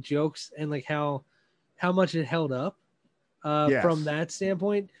amount of jokes and like how much it held up from that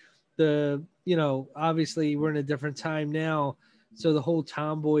standpoint. You know, obviously we're in a different time now. So the whole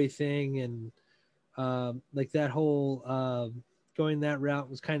tomboy thing and like that whole going that route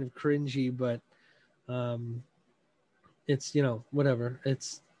was kind of cringy, but it's, you know, whatever.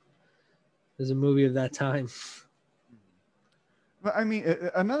 There's a movie of that time. I mean,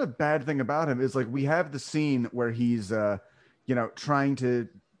 another bad thing about him is like we have the scene where he's, you know, trying to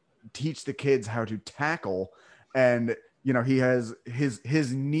teach the kids how to tackle, and you know he has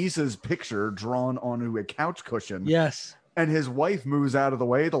his niece's picture drawn onto a couch cushion. Yes. And his wife moves out of the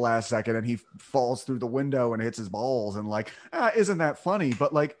way the last second, and he falls through the window and hits his balls. And like, isn't that funny?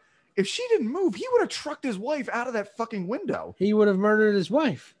 But like, if she didn't move, he would have trucked his wife out of that fucking window. He would have murdered his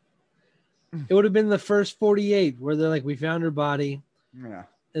wife. It would have been the first 48 where they're like, we found her body. Yeah.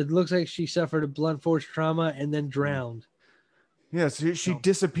 It looks like she suffered a blunt force trauma and then drowned. Yes, she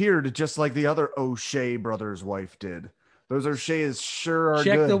disappeared just like the other O'Shea brothers' wife did. Those O'Sheas sure are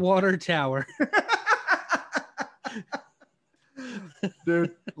Check good. the water tower.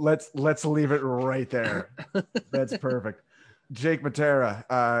 Dude, let's leave it right there. That's perfect. Jake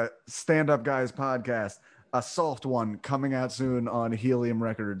Mattera, Stand Up Guys podcast, a soft one coming out soon on Helium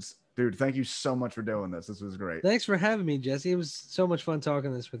Records. Dude, thank you so much for doing this. This was great. Thanks for having me, Jesse. It was so much fun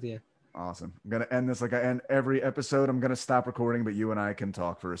talking this with you. Awesome. I'm going to end this like I end every episode. I'm going to stop recording, but you and I can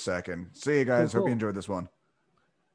talk for a second. See you guys. Cool. Hope you enjoyed this one.